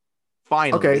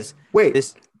 Okay,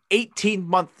 this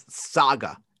 18-month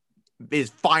saga is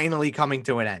finally coming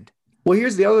to an end. Well,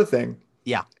 here's the other thing.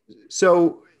 Yeah.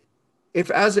 So if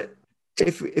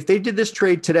they did this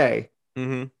trade today,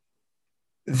 mm-hmm.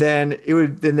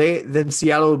 then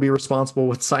Seattle would be responsible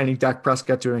with signing Dak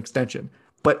Prescott to an extension.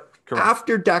 But correct.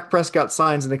 After Dak Prescott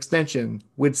signs an extension,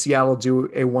 would Seattle do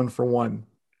a 1-for-1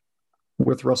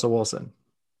 with Russell Wilson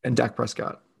and Dak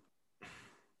Prescott?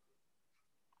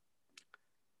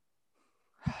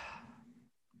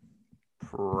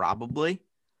 Probably.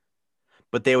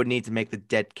 But they would need to make the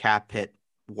dead cap hit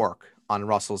work on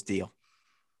Russell's deal.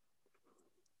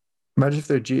 Imagine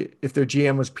if their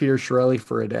GM was Peter Chiarelli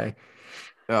for a day.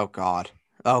 Oh God.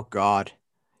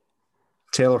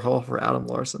 Taylor Hall for Adam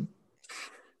Larson.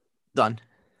 Done.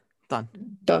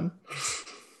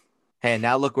 Hey,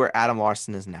 now look where Adam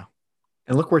Larson is now.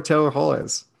 And look where Taylor Hall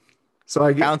is. So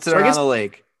I guess around the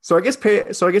league. So I guess Peter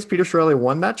Chiarelli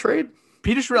won that trade?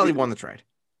 Peter Chiarelli won the trade.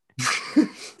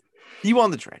 He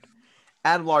won the trade.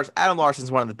 Adam Larson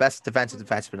is one of the best defensive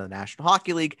defensemen in the National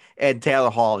Hockey League, and Taylor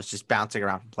Hall is just bouncing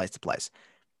around from place to place.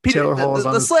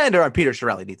 The slander on Peter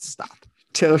Chiarelli needs to stop.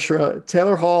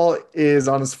 Taylor Hall is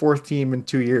on his fourth team in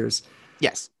 2 years.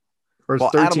 Yes. Well,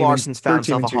 Adam Larson's found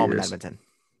himself a home in Edmonton.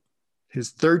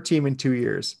 His third team in 2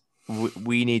 years.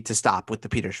 We need to stop with the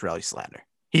Peter Chiarelli slander.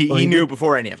 He knew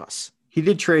before any of us. He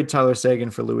did trade Tyler Seguin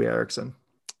for Louis Eriksson.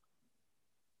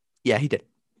 Yeah, he did.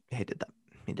 He did that.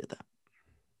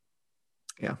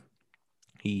 Yeah.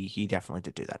 He definitely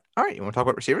did do that. All right, you want to talk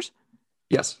about receivers?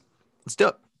 Yes. Let's do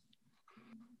it.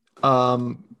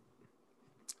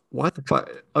 What the fuck?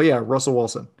 Oh yeah, Russell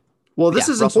Wilson. Well, this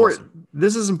is important. Wilson.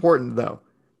 This is important though,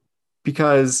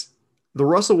 because the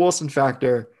Russell Wilson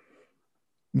factor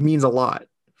means a lot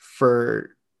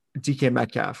for DK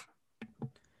Metcalf.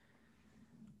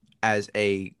 As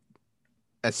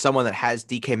someone that has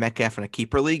DK Metcalf in a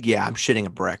keeper league, yeah, I'm shitting a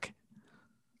brick.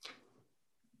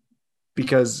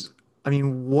 Because, I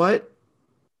mean, what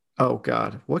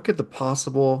could the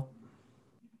possible...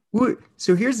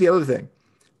 So here's the other thing.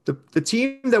 The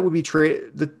team that would be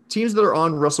the teams that are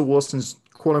on Russell Wilson's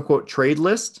quote-unquote trade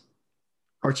list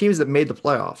are teams that made the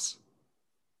playoffs.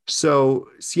 So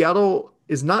Seattle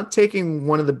is not taking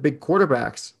one of the big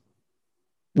quarterbacks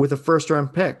with a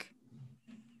first-round pick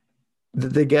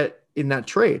that they get in that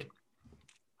trade.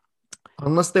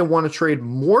 Unless they want to trade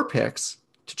more picks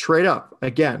to trade up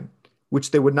again,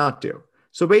 which they would not do.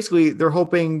 So basically, they're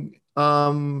hoping,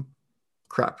 who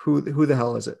the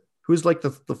hell is it? Who's like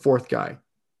the fourth guy?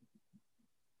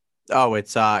 Oh,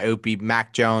 it would be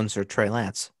Mac Jones or Trey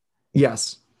Lance.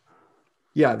 Yes.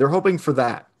 Yeah, they're hoping for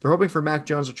that. They're hoping for Mac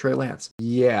Jones or Trey Lance.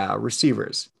 Yeah,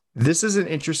 receivers. This is an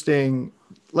interesting,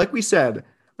 like we said,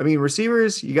 I mean,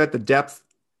 receivers, you got the depth.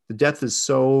 The depth is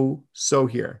so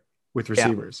here with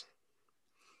receivers. Yeah.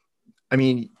 I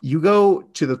mean, you go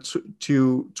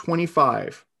to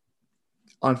 25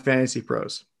 on Fantasy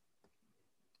Pros.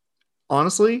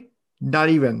 Honestly, not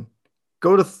even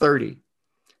go to 30.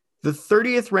 The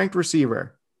 30th ranked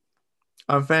receiver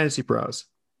on Fantasy Pros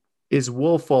is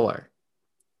Will Fuller.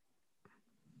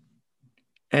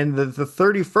 And the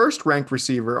 31st ranked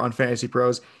receiver on Fantasy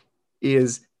Pros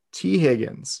is T.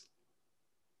 Higgins.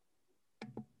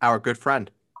 Our good friend.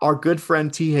 Our good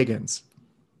friend T. Higgins.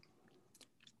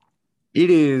 It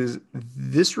is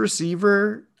this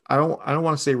receiver. I don't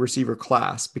want to say receiver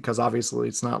class because obviously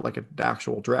it's not like an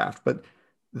actual draft, but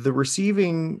the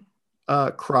receiving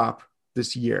crop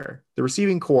this year, the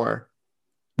receiving core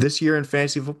this year in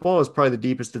fantasy football is probably the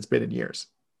deepest it's been in years.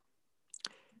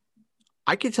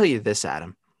 I can tell you this,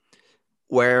 Adam,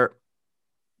 where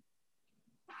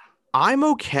I'm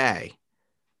okay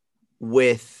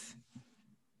with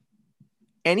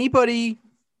anybody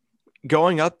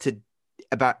going up to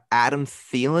about Adam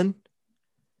Thielen,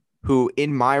 who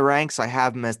in my ranks, I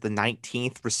have him as the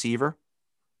 19th receiver.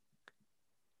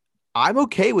 I'm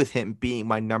okay with him being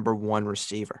my number one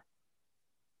receiver.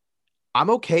 I'm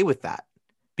okay with that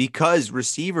because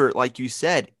receiver, like you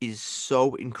said, is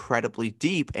so incredibly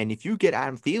deep. And if you get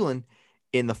Adam Thielen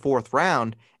in the 4th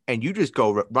round and you just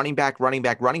go running back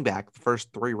the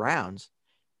first 3 rounds,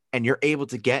 and you're able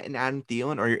to get an Adam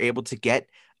Thielen or you're able to get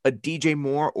a DJ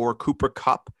Moore or a Cooper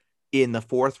Kupp in the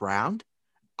 4th round,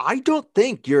 I don't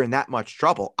think you're in that much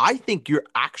trouble. I think you're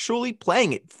actually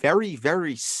playing it very,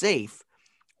 very safe,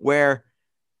 where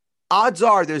odds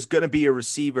are there's going to be a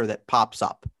receiver that pops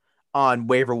up on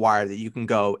waiver wire that you can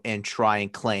go and try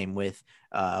and claim with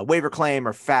waiver claim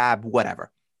or fab, whatever.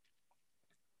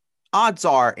 Odds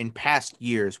are in past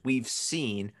years, we've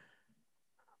seen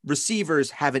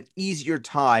receivers have an easier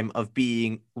time of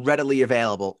being readily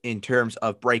available in terms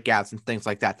of breakouts and things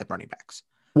like that than running backs.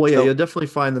 Well, yeah, you'll definitely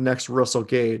find the next Russell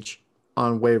Gage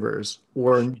on waivers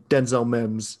or Denzel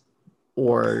Mims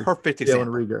or perfect Jalen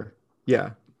example. Reagor.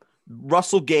 Yeah.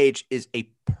 Russell Gage is a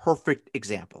perfect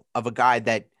example of a guy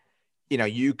that, you know,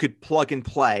 you could plug and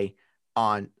play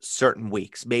on certain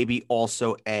weeks. Maybe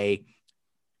also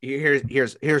here's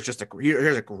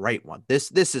a great one.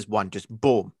 This is one, just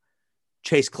boom.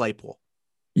 Chase Claypool.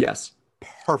 Yes.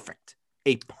 Perfect.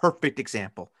 A perfect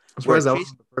example. I'm surprised that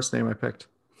was the first name I picked.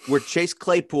 Where Chase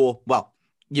Claypool, well,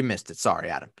 you missed it.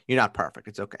 Sorry, Adam. You're not perfect.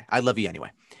 It's okay. I love you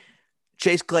anyway.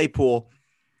 Chase Claypool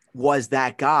was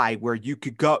that guy where you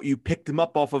could go, you picked him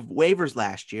up off of waivers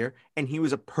last year, and he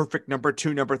was a perfect number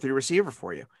 2, number 3 receiver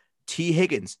for you. T.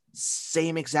 Higgins,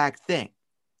 same exact thing.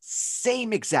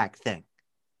 Same exact thing.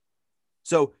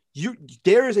 So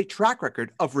there is a track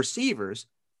record of receivers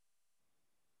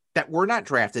that were not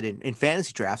drafted in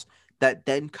fantasy drafts that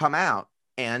then come out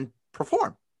and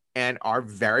perform and are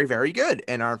very, very good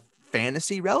and are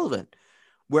fantasy relevant.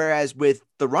 Whereas with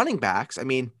the running backs, I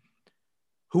mean,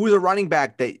 who was a running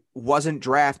back that wasn't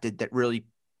drafted that really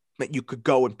that you could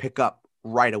go and pick up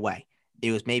right away?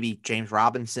 It was maybe James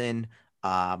Robinson,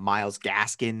 Myles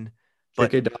Gaskin,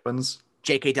 but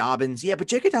J.K. Dobbins. Yeah, but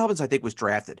J.K. Dobbins, I think, was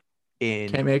drafted in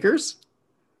Cam Akers.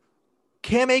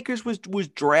 Cam Akers was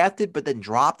drafted, but then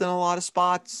dropped in a lot of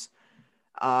spots.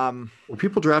 Were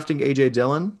people drafting A.J.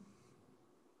 Dillon?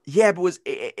 Yeah, but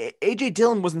A.J.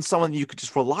 Dillon wasn't someone you could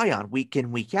just rely on week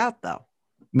in, week out, though.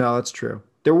 No, that's true.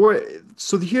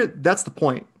 That's the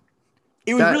point.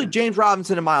 It was really James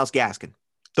Robinson and Myles Gaskin.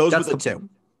 Those were the two.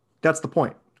 That's the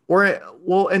point.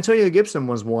 Antonio Gibson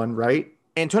was one, right?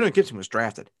 Antonio Gibson was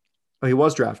drafted. Oh, he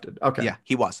was drafted. Okay. Yeah,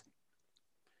 he was.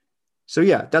 So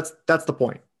yeah, that's the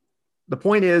point. The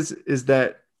point is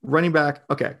that running back.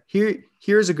 Okay,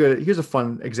 here's a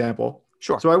fun example.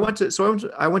 Sure. So I went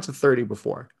to 30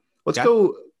 before. Let's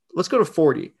go to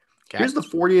 40. Okay. Here's the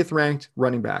 40th ranked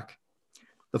running back.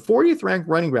 The 40th ranked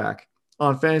running back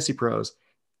on Fantasy Pros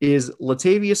is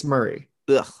Latavius Murray.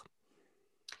 Ugh.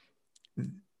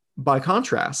 By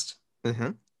contrast,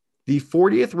 the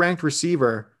 40th ranked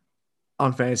receiver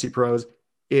on Fantasy Pros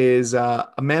is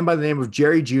a man by the name of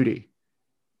Jerry Jeudy.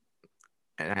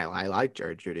 And I like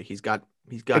Jerry Jeudy. He's got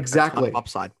exactly a ton of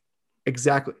upside.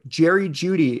 Exactly. Jerry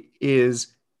Jeudy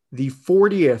is the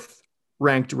 40th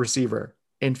ranked receiver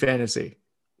in fantasy.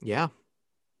 Yeah.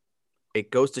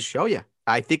 It goes to show you.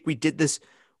 I think we did this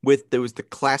there was the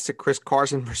classic Chris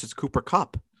Carson versus Cooper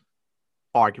Kupp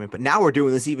argument, but now we're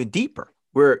doing this even deeper,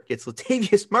 where it's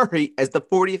Latavius Murray as the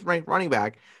 40th ranked running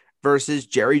back versus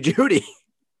Jerry Jeudy.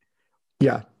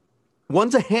 Yeah.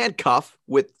 One's a handcuff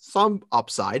with some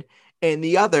upside, and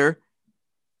the other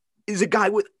is a guy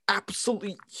with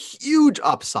absolutely huge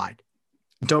upside.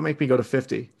 Don't make me go to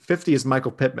 50. 50 is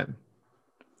Michael Pittman.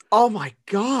 Oh my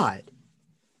God.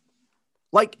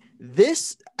 Like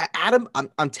this, Adam,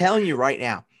 I'm telling you right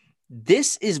now,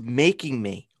 this is making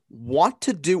me want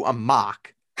to do a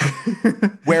mock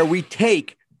where we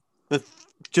take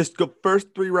Just go first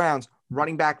 3 rounds,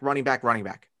 running back, running back, running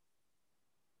back.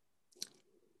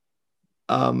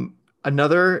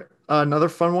 Another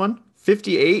fun one.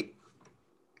 58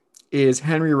 is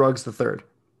Henry Ruggs III.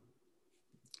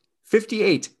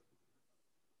 58.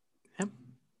 Yep.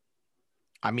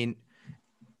 I mean,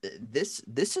 this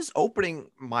is opening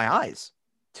my eyes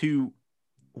to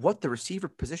what the receiver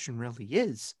position really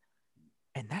is.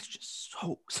 And that's just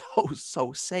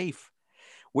so safe.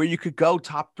 Where you could go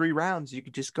top 3 rounds, you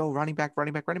could just go running back,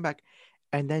 running back, running back,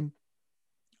 and then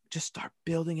just start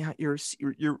building out your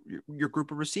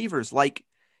group of receivers. Like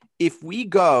if we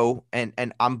go, and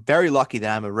I'm very lucky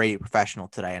that I'm a radio professional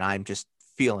today, and I'm just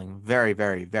feeling very,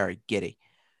 very, very giddy.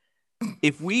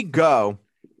 If we go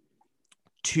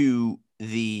to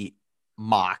the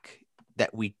mock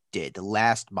that we did, the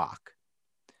last mock,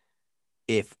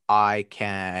 if I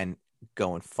can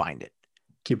go and find it.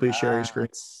 Can you please share your screen?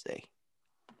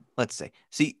 Let's see.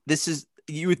 See, this is,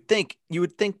 you would think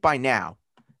by now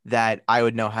that I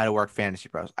would know how to work Fantasy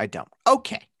Pros. I don't.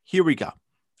 Okay, here we go.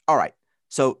 All right.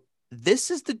 So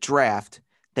this is the draft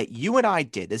that you and I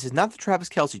did. This is not the Travis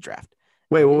Kelce draft.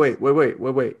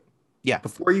 Wait. Yeah.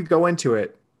 Before you go into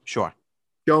it, sure.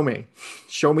 Show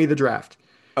me the draft.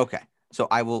 Okay. So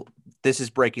this is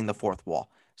breaking the fourth wall.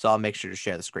 So I'll make sure to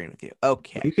share the screen with you.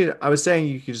 Okay. I was saying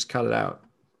you could just cut it out,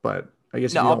 but I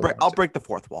guess no, I'll break the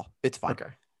fourth wall. It's fine. Okay.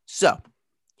 So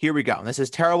here we go. And this is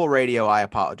terrible radio. I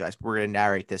apologize, but we're going to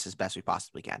narrate this as best we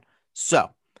possibly can. So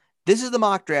this is the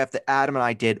mock draft that Adam and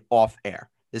I did off air.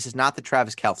 This is not the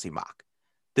Travis Kelce mock.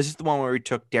 This is the one where we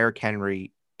took Derrick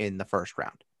Henry in the first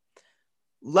round.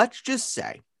 Let's just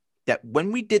say that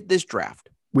when we did this draft,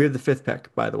 we have the 5th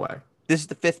pick, by the way. This is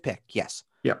the 5th pick. Yes.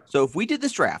 Yeah. So if we did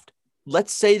this draft,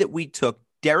 let's say that we took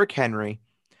Derrick Henry,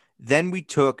 then we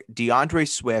took DeAndre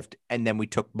Swift, and then we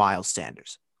took Miles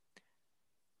Sanders.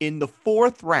 In the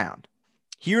 4th round,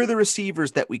 here are the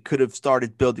receivers that we could have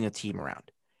started building a team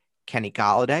around. Kenny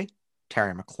Golladay,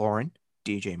 Terry McLaurin,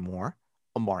 DJ Moore,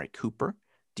 Amari Cooper,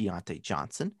 Deontay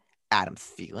Johnson, Adam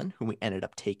Thielen, who we ended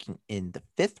up taking in the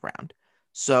 5th round.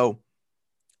 So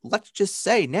let's just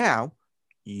say now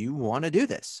you want to do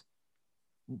this.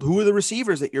 Who are the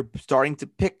receivers that you're starting to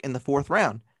pick in the 4th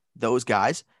round? Those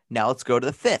guys. Now let's go to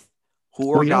the 5th.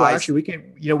 Who are guys? Actually,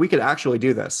 we could actually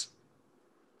do this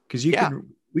because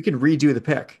we can redo the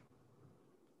pick.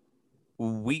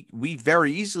 We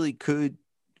very easily could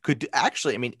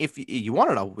actually. I mean, if you want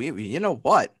to know, you know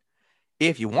what?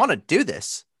 If you want to do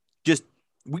this,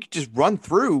 we could just run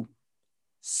through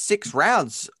 6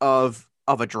 rounds of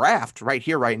a draft right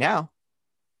here, right now.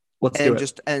 Let's do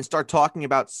it. And start talking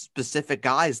about specific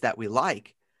guys that we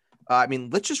like. I mean,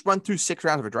 let's just run through 6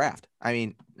 rounds of a draft. I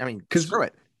mean, screw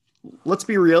it. Let's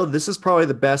be real. This is probably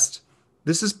the best.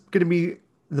 This is going to be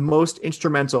the most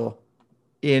instrumental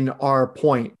in our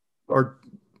point.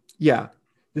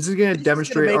 This is going to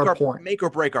demonstrate our point. Make or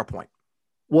break our point.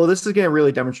 Well, this is going to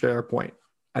really demonstrate our point,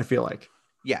 I feel like.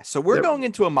 Yeah. So we're going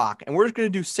into a mock, and we're just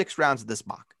going to do 6 rounds of this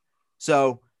mock.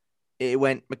 So it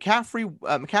went McCaffrey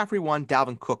 1,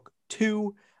 Dalvin Cook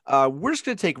 2. We're just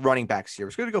going to take running backs here. We're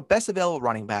just going to go best available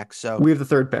running back. So we have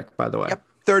the 3rd pick, by the way. Yep.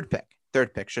 3rd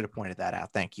pick. Should have pointed that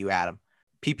out. Thank you, Adam.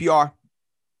 PPR,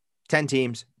 10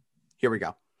 teams. Here we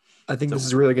go. I think this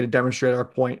is really going to demonstrate our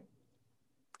point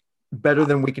better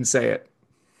than we can say it.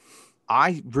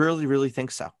 I really, really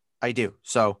think so. I do.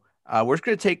 So we're just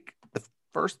going to take the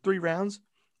first 3 rounds.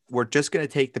 We're just going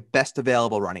to take the best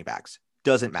available running backs.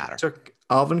 Doesn't matter. Took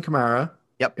Alvin Kamara.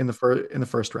 Yep. In the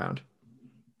 1st round.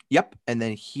 Yep. And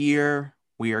then here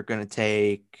we are going to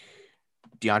take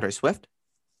DeAndre Swift.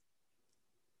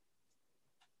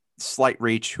 Slight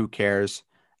reach. Who cares?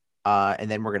 And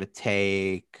then we're going to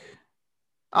take,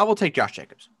 we'll take Josh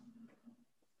Jacobs.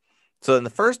 So in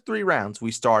the first 3 rounds, we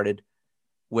started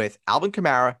with Alvin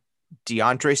Kamara,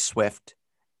 DeAndre Swift,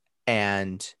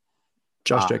 and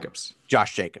Josh Jacobs.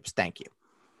 Josh Jacobs. Thank you.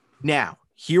 Now,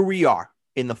 here we are.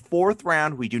 In the 4th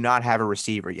round, we do not have a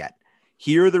receiver yet.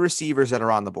 Here are the receivers that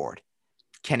are on the board.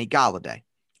 Kenny Golladay,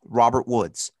 Robert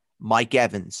Woods, Mike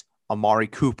Evans, Amari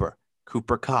Cooper,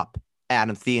 Cooper Kupp,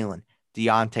 Adam Thielen,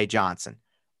 Deontay Johnson.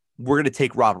 We're going to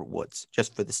take Robert Woods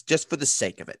just for the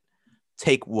sake of it.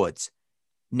 Take Woods.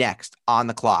 Next, on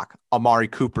the clock, Amari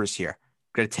Cooper's here.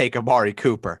 We're going to take Amari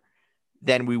Cooper.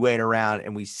 Then we wait around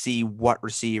and we see what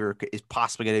receiver is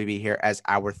possibly going to be here as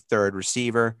our 3rd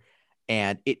receiver.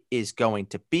 And it is going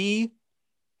to be,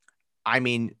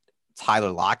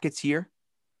 Tyler Lockett's here,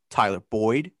 Tyler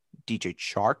Boyd, DJ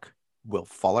Chark, Will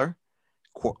Fuller,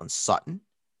 Cortland Sutton.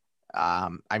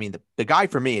 The guy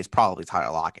for me is probably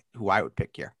Tyler Lockett, who I would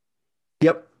pick here.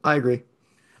 Yep, I agree.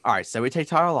 All right, so we take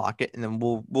Tyler Lockett, and then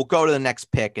we'll go to the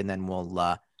next pick, and then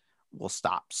we'll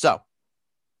stop. So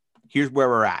here's where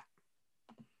we're at.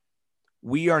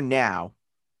 We are now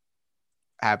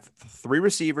have 3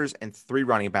 receivers and 3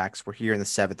 running backs. We're here in the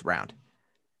 7th round.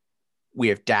 We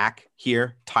have Dak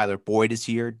here. Tyler Boyd is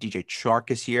here. DJ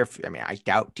Chark is here. I mean, I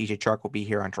doubt DJ Chark will be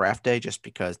here on draft day just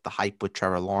because the hype with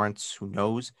Trevor Lawrence, who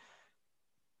knows?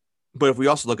 But if we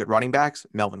also look at running backs,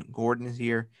 Melvin Gordon is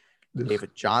here.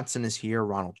 David Johnson is here.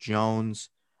 Ronald Jones,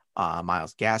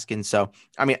 Myles Gaskin. So,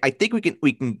 I mean, I think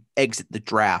we can exit the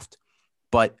draft,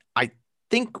 but I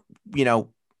think,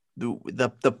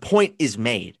 the point is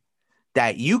made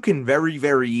that you can very,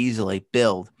 very easily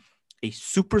build a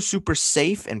super, super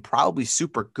safe and probably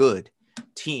super good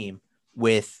team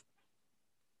with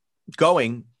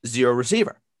going 0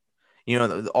 receiver.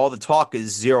 All the talk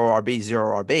is 0 RB,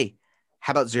 0 RB.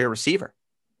 How about 0 receiver?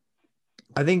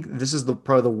 I think this is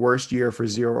probably the worst year for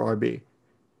 0 RB.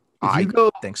 I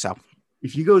think so.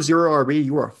 If you go 0 RB,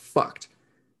 you are fucked.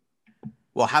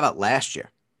 Well, how about last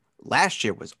year? Last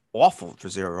year was awful for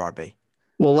 0 RB.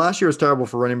 Well, last year was terrible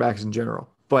for running backs in general,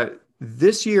 but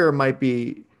this year might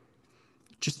be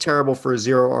just terrible for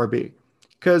 0 RB.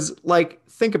 Because,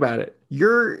 think about it.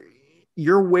 You're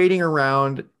waiting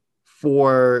around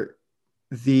for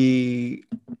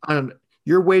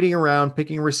you're waiting around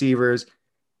picking receivers.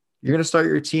 You're going to start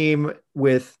your team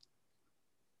with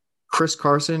Chris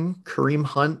Carson, Kareem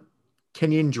Hunt,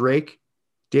 Kenyon Drake,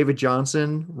 David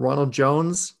Johnson, Ronald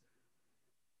Jones.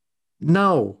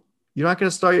 No, you're not going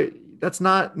to start. That's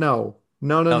not, no.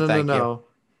 No. No,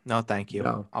 thank you.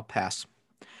 No. I'll pass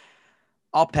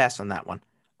on that one.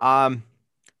 All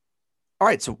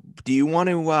right. So do you want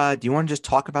to just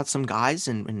talk about some guys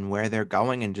and where they're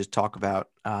going and just talk about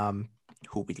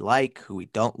who we like, who we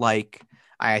don't like?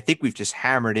 I think we've just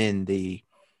hammered in the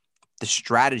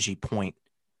strategy point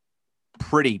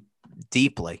pretty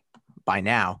deeply by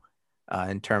now,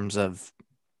 in terms of,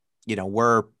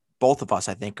 we're both of us,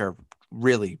 I think, are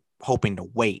really hoping to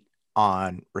wait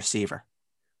on receiver.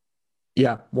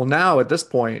 Yeah. Well, now at this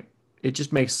point, it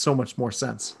just makes so much more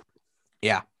sense.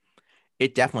 Yeah,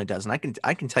 it definitely does. And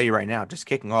I can tell you right now, just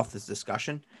kicking off this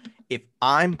discussion, if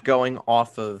I'm going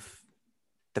off of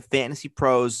the Fantasy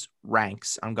Pros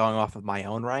ranks, I'm going off of my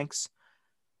own ranks.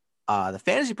 The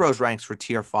Fantasy Pros ranks for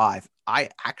tier 5, I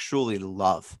actually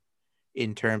love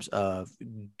in terms of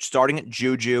starting at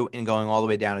Juju and going all the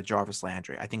way down to Jarvis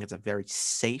Landry. I think it's a very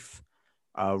safe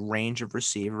range of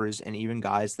receivers and even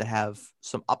guys that have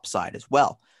some upside as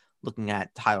well. Looking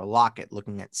at Tyler Lockett,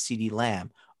 looking at CeeDee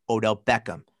Lamb, Odell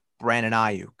Beckham, Brandon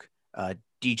Ayuk,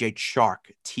 DJ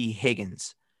Chark, T.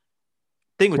 Higgins.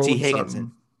 Thing with T. Higgins,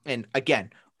 and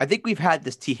again, I think we've had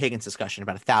this T. Higgins discussion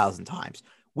about 1,000 times.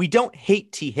 We don't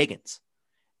hate T. Higgins.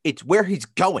 It's where he's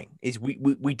going is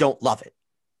we don't love it.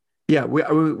 Yeah,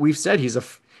 we've said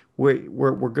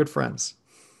we're good friends.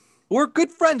 We're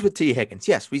good friends with T. Higgins.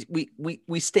 Yes,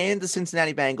 we stand the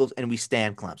Cincinnati Bengals and we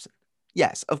stand Clemson.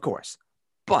 Yes, of course.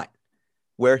 But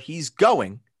where he's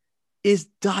going is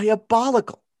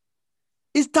diabolical.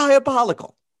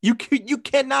 You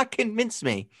cannot convince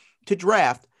me to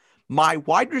draft my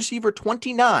wide receiver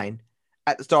 29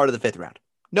 at the start of the 5th round.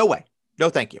 No way. No,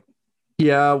 thank you.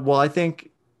 Yeah, well, I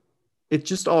think it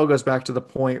just all goes back to the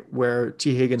point where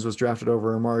T. Higgins was drafted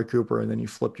over Amari Cooper, and then you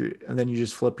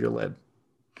just flip your lid.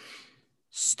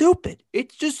 Stupid.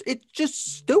 It's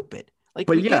just stupid.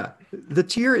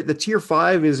 The tier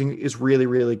 5 is really,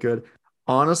 really good.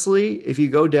 Honestly, if you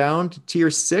go down to tier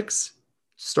 6,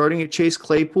 starting at Chase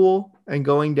Claypool and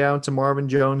going down to Marvin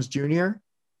Jones Jr.,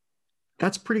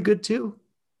 that's pretty good too.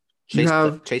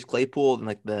 Chase Claypool in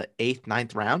the 8th,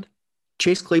 9th round.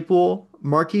 Chase Claypool,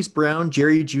 Marquise Brown,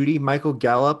 Jerry Jeudy, Michael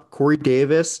Gallup, Corey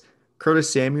Davis,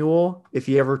 Curtis Samuel, if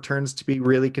he ever turns to be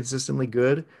really consistently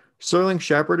good. Sterling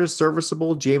Shepard is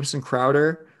serviceable. Jameson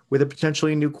Crowder with a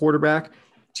potentially new quarterback.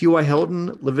 T.Y.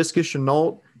 Hilton, Laviska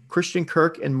Shenault, Christian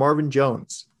Kirk, and Marvin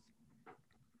Jones.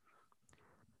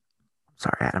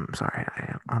 Sorry, Adam. I'm sorry.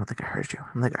 I don't think I heard you. I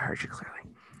don't think I heard you clearly.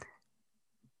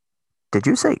 Did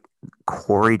you say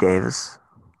Corey Davis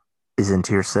is in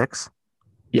tier 6?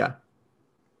 Yeah.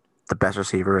 The best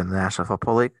receiver in the National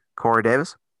Football League, Corey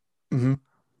Davis? Mm-hmm.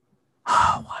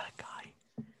 Oh, what a guy.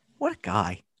 What a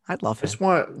guy. I love him.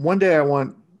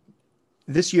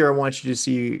 This year I want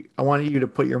you to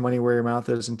put your money where your mouth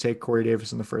is and take Corey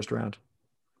Davis in the 1st round.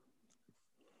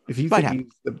 If you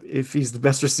think he's the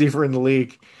best receiver in the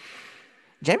league.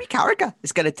 Jamie Carragher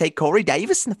is going to take Corey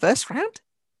Davis in the 1st round?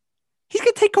 He's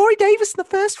going to take Corey Davis in the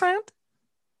 1st round?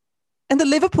 In the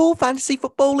Liverpool Fantasy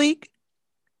Football League?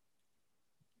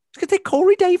 He's going to take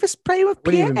Corey Davis playing with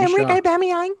Pierre-Emerick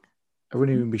Aubameyang? I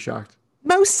wouldn't even be shocked.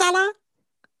 Mo Salah,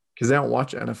 Because they don't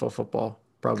watch NFL football,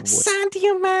 probably.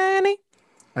 Sadio Mane,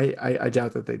 I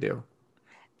doubt that they do.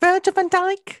 Virgil van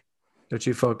Dijk, They're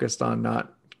too focused on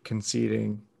not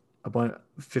conceding a bunch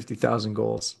 50,000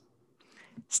 goals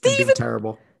and being Stephen,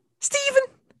 terrible. Stephen.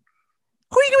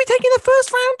 Who are you going to be taking in the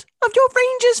first round of your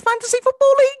Rangers Fantasy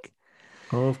Football League?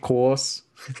 Oh, of course.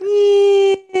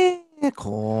 Yeah, of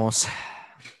course.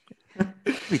 I'll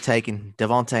be taking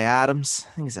Devontae Adams.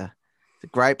 I think he's a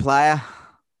great player.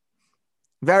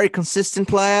 Very consistent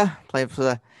player. Played for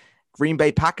the Green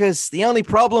Bay Packers. The only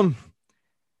problem,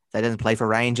 they didn't play for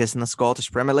Rangers in the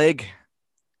Scottish Premier League.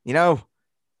 You know,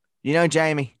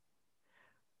 Jamie,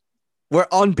 we're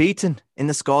unbeaten in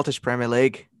the Scottish Premier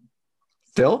League.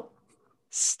 Still?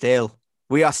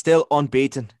 We are still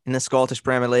unbeaten in the Scottish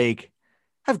Premier League.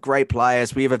 Have great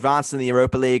players. We have advanced in the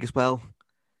Europa League as well.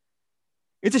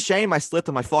 It's a shame I slipped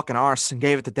on my fucking arse and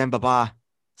gave it to Demba Ba.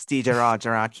 Steve Gerrard.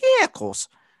 Yeah, of course.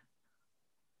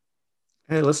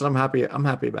 Hey, listen, I'm happy. I'm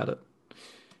happy about it.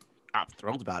 I'm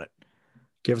thrilled about it.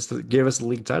 Give us the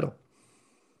league title.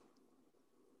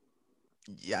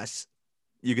 Yes.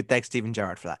 You could thank Steven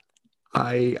Gerrard for that.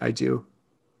 I do.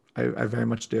 I very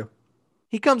much do.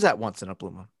 He comes out once in a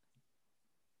blue moon.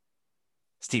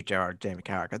 Steve Gerrard, Jamie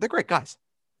Carragher. They're great guys.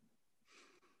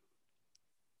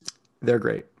 They're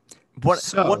great.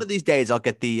 One of these days, I'll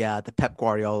get the Pep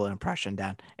Guardiola impression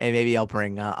down, and maybe I'll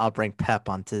bring Pep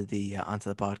onto the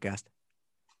podcast.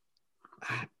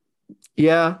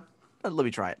 Yeah. Let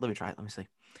me try it. Let me see.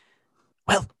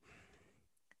 Well,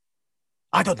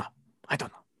 I don't know.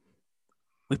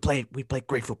 We played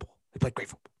great football.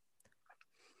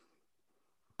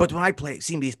 But when I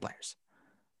seen these players,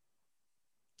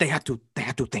 they had to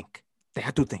think. They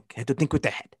had to think with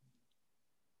their head.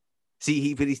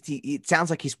 See, it sounds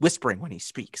like he's whispering when he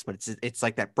speaks, but it's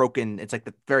like that broken. It's like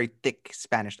the very thick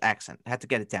Spanish accent. I had to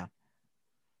get it down.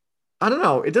 I don't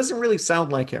know. It doesn't really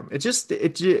sound like him. It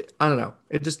I don't know.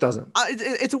 It just doesn't.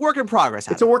 It's a work in progress.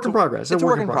 It's a work in progress. It's a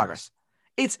work in progress.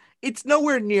 It's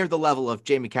nowhere near the level of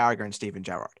Jamie Carragher and Steven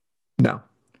Gerrard. No.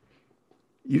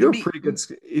 You do a pretty good.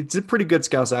 It's a pretty good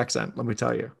Scouse accent, let me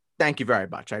tell you. Thank you very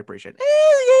much. I appreciate it.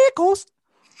 Yeah, of course.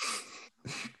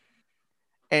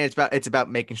 And it's about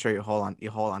making sure you hold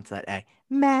on to that A.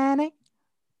 Mane.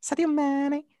 Sadio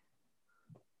Mane.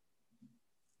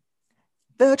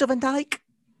 Virgil van Dijk.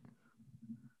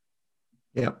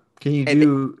 Yeah. Can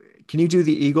you do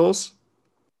the Eagles?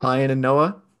 Ian and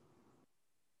Noah?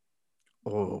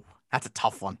 Oh, that's a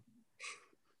tough one.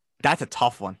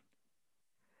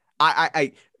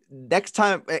 I next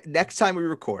time we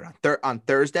record on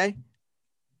Thursday,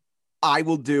 I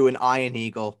will do an Ian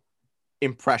Eagle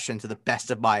impression to the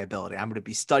best of my ability. I'm going to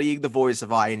be studying the voice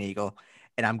of Ian Eagle,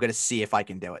 and I'm going to see if I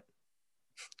can do it.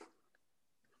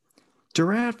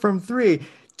 Durant from 3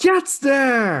 gets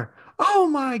there. Oh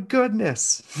my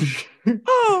goodness.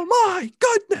 Oh my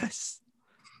goodness.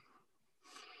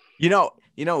 You know,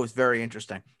 it was very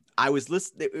interesting. I was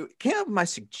listening. It came up with my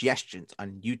suggestions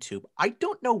on YouTube. I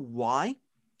don't know why.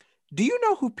 Do you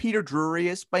know who Peter Drury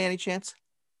is by any chance?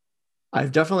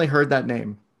 I've definitely heard that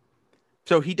name.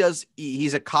 So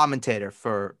he's a commentator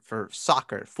for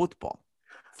soccer, football.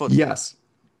 Yes.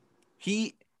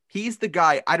 He's the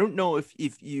guy. I don't know if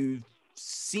you've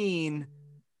seen,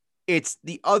 it's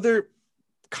the other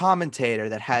commentator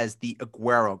that has the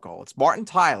Aguero goal. It's Martin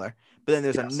Tyler, but then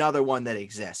there's another one that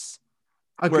exists.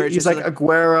 Where he's like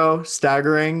Aguero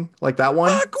staggering, like that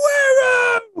one.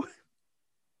 Aguero!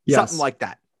 Yes. Something like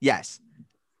that. Yes.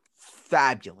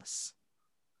 Fabulous,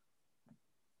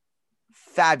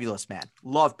 man.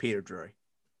 Love Peter Drury.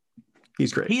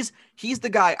 He's great. He's the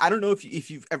guy. I don't know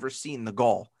if you've ever seen the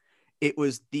goal. It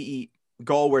was the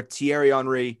goal where Thierry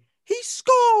Henry, he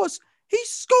scores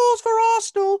for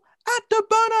Arsenal at the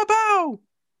Bernabeu.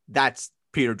 That's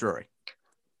Peter Drury.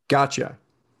 Gotcha.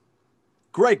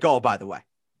 Great goal, by the way.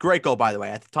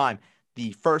 At the time,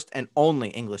 the first and only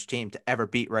English team to ever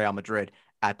beat Real Madrid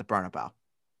at the Bernabeu.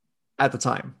 At the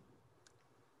time,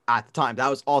 that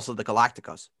was also the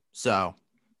Galacticos. So,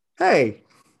 hey,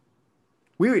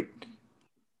 we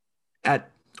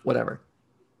at whatever.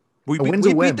 We beat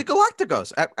the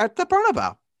Galacticos at the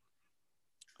Bernabeu.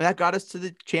 And that got us to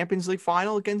the Champions League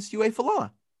final against UEFA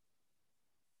Loa.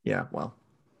 Yeah, well.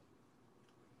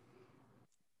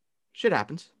 Shit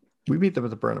happens. We beat them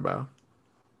at the Bernabeu.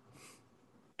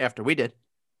 After we did.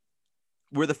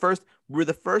 We're the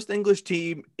first English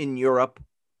team in Europe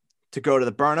to go to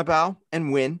the Bernabeu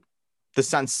and win, the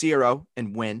San Siro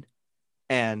and win,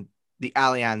 and the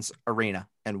Allianz Arena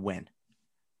and win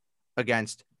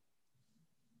against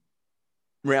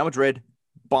Real Madrid,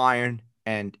 Bayern,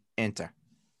 and Inter.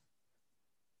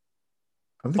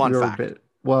 I don't think Fun we've ever fact. been.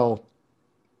 Well,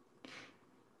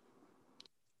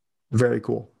 very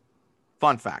cool.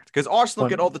 Fun fact. Because Arsenal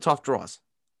get all Fun. the tough draws.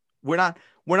 We're not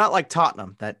like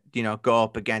Tottenham that, go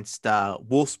up against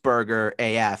Wolfsberger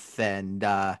AF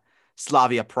and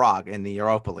Slavia Prague in the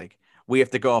Europa League. We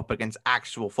have to go up against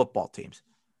actual football teams.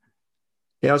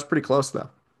 Yeah, it was pretty close though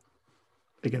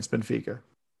against Benfica.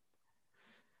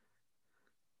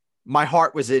 My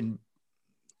heart was in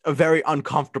a very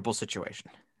uncomfortable situation.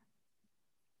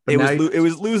 But It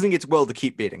was losing its will to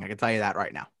keep beating. I can tell you that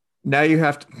right now. now you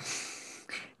have to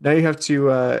now you have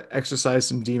to exercise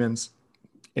some demons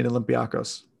in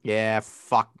Olympiacos. Yeah,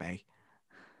 fuck me.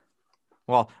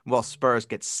 Well, Spurs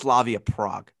get Slavia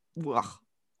Prague. Ugh.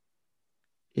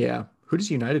 Yeah. Who does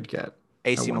United get? I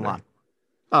AC wonder. Milan.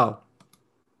 Oh,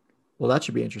 well, that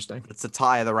should be interesting. It's the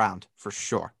tie of the round for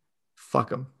sure. Fuck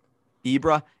them.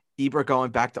 Ibra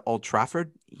going back to Old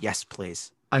Trafford? Yes,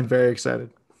 please. I'm very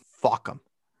excited. Fuck them.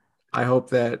 I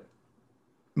hope that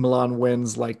Milan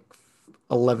wins like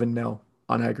 11-0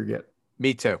 on aggregate.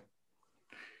 Me too.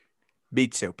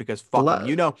 Because fuck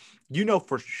them. You know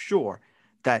for sure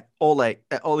that Ole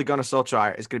Gunnar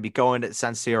Solskjaer is going to be going to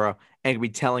San Siro and going to be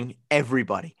telling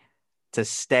everybody to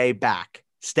stay back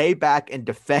and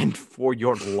defend for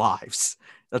your lives.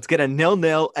 Let's get a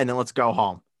 0-0 and then let's go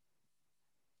home.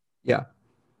 Yeah.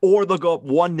 Or they'll go up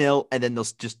 1-0 and then they'll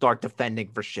just start defending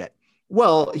for shit.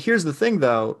 Well, here's the thing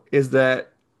though, is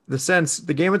that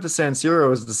the game at the San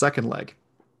Siro is the second leg.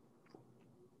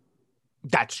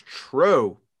 That's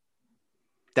true.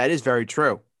 That is very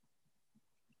true.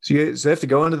 So they have to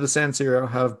go into the San Siro,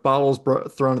 have bottles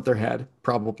thrown at their head,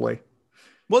 probably.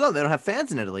 Well, no, they don't have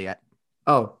fans in Italy yet.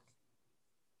 Oh,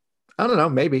 I don't know.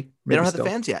 Maybe They don't have still. the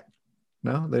fans yet.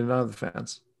 No, they don't have the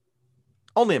fans.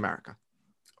 Only America.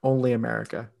 Only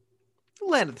America.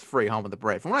 Land of the free, home of the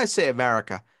brave. And when I say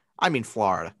America, I mean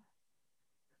Florida.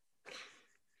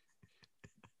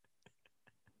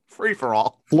 Free for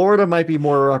all. Florida might be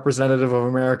more representative of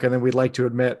America than we'd like to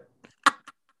admit.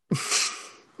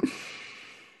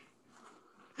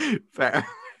 Fair.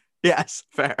 Yes,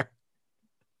 fair.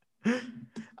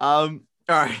 All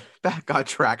right, back on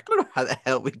track. I don't know how the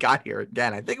hell we got here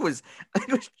again. I think it was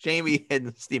Jamie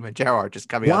and Steven Gerrard just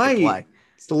coming out to play.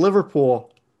 It's the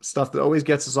Liverpool stuff that always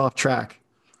gets us off track.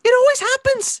 It always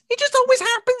happens. It just always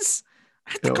happens.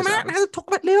 I had to come out and have to talk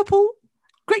about Liverpool.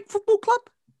 Great football club.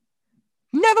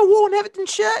 Never wore an Everton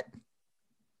shirt.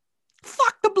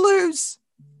 Fuck the Blues.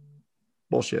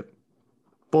 Bullshit.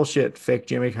 Fake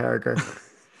Jimmy Carragher.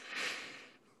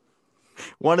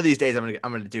 One of these days, I'm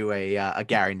gonna do a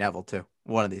Gary Neville too.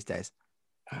 One of these days.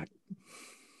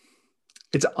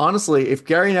 It's honestly, if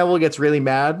Gary Neville gets really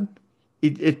mad,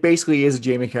 it basically is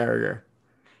Jamie Carragher.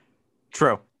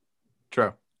 True.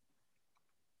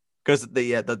 Because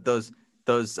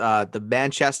the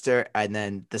Manchester and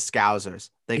then the Scousers,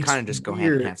 they kind of just go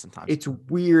hand in hand sometimes. It's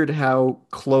weird how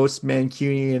close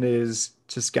Mancunian is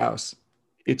to Scouse.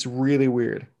 It's really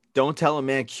weird. Don't tell a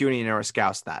Mancunian or a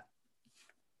Scouse that.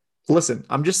 Listen,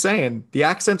 I'm just saying the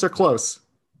accents are close.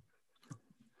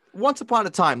 Once upon a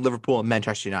time, Liverpool and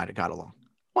Manchester United got along.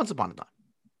 Once upon a time.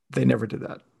 They never did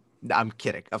that. I'm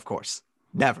kidding, of course.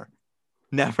 Never,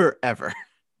 ever.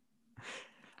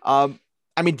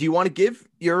 I mean, do you want to give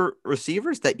your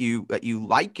receivers that you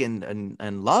like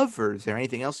and love, or is there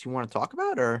anything else you want to talk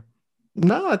about? Or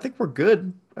no, I think we're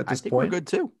good at this point. We're good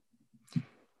too.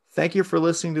 Thank you for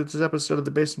listening to this episode of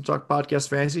the Basement Talk Podcast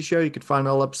Fantasy Show. You can find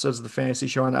all episodes of the Fantasy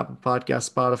Show on Apple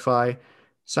Podcasts, Spotify,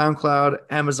 SoundCloud,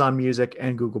 Amazon Music,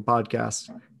 and Google Podcasts.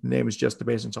 The name is just the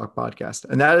Basement Talk Podcast.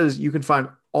 And that is, you can find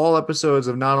all episodes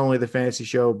of not only the Fantasy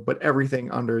Show, but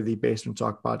everything under the Basement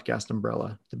Talk Podcast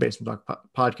umbrella, the Basement Talk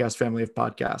Podcast family of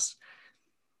podcasts.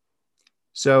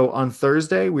 So on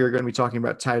Thursday, we are going to be talking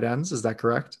about tight ends. Is that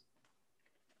correct?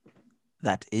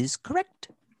 That is correct.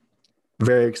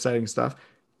 Very exciting stuff.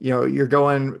 You know, you're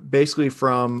going basically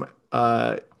from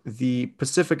the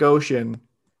Pacific Ocean,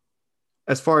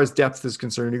 as far as depth is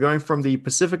concerned, you're going from the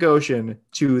Pacific Ocean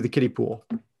to the kiddie pool.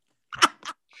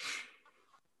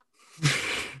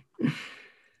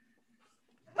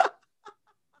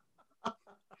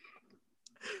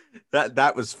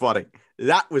 That was funny.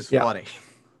 That was funny.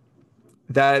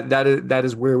 That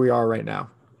is where we are right now.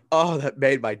 Oh, that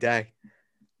made my day.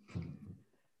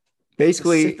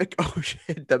 Basically, Pacific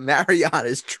Ocean, the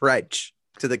Marianas Trench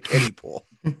to the kiddie pool.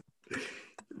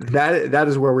 that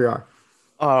is where we are.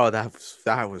 Oh, that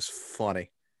was funny.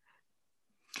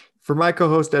 For my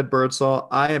co-host Ed Birdsall,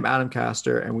 I am Adam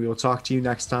Castor, and we will talk to you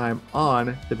next time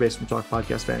on the Basement Talk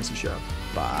Podcast Fantasy Show.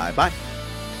 Bye-bye.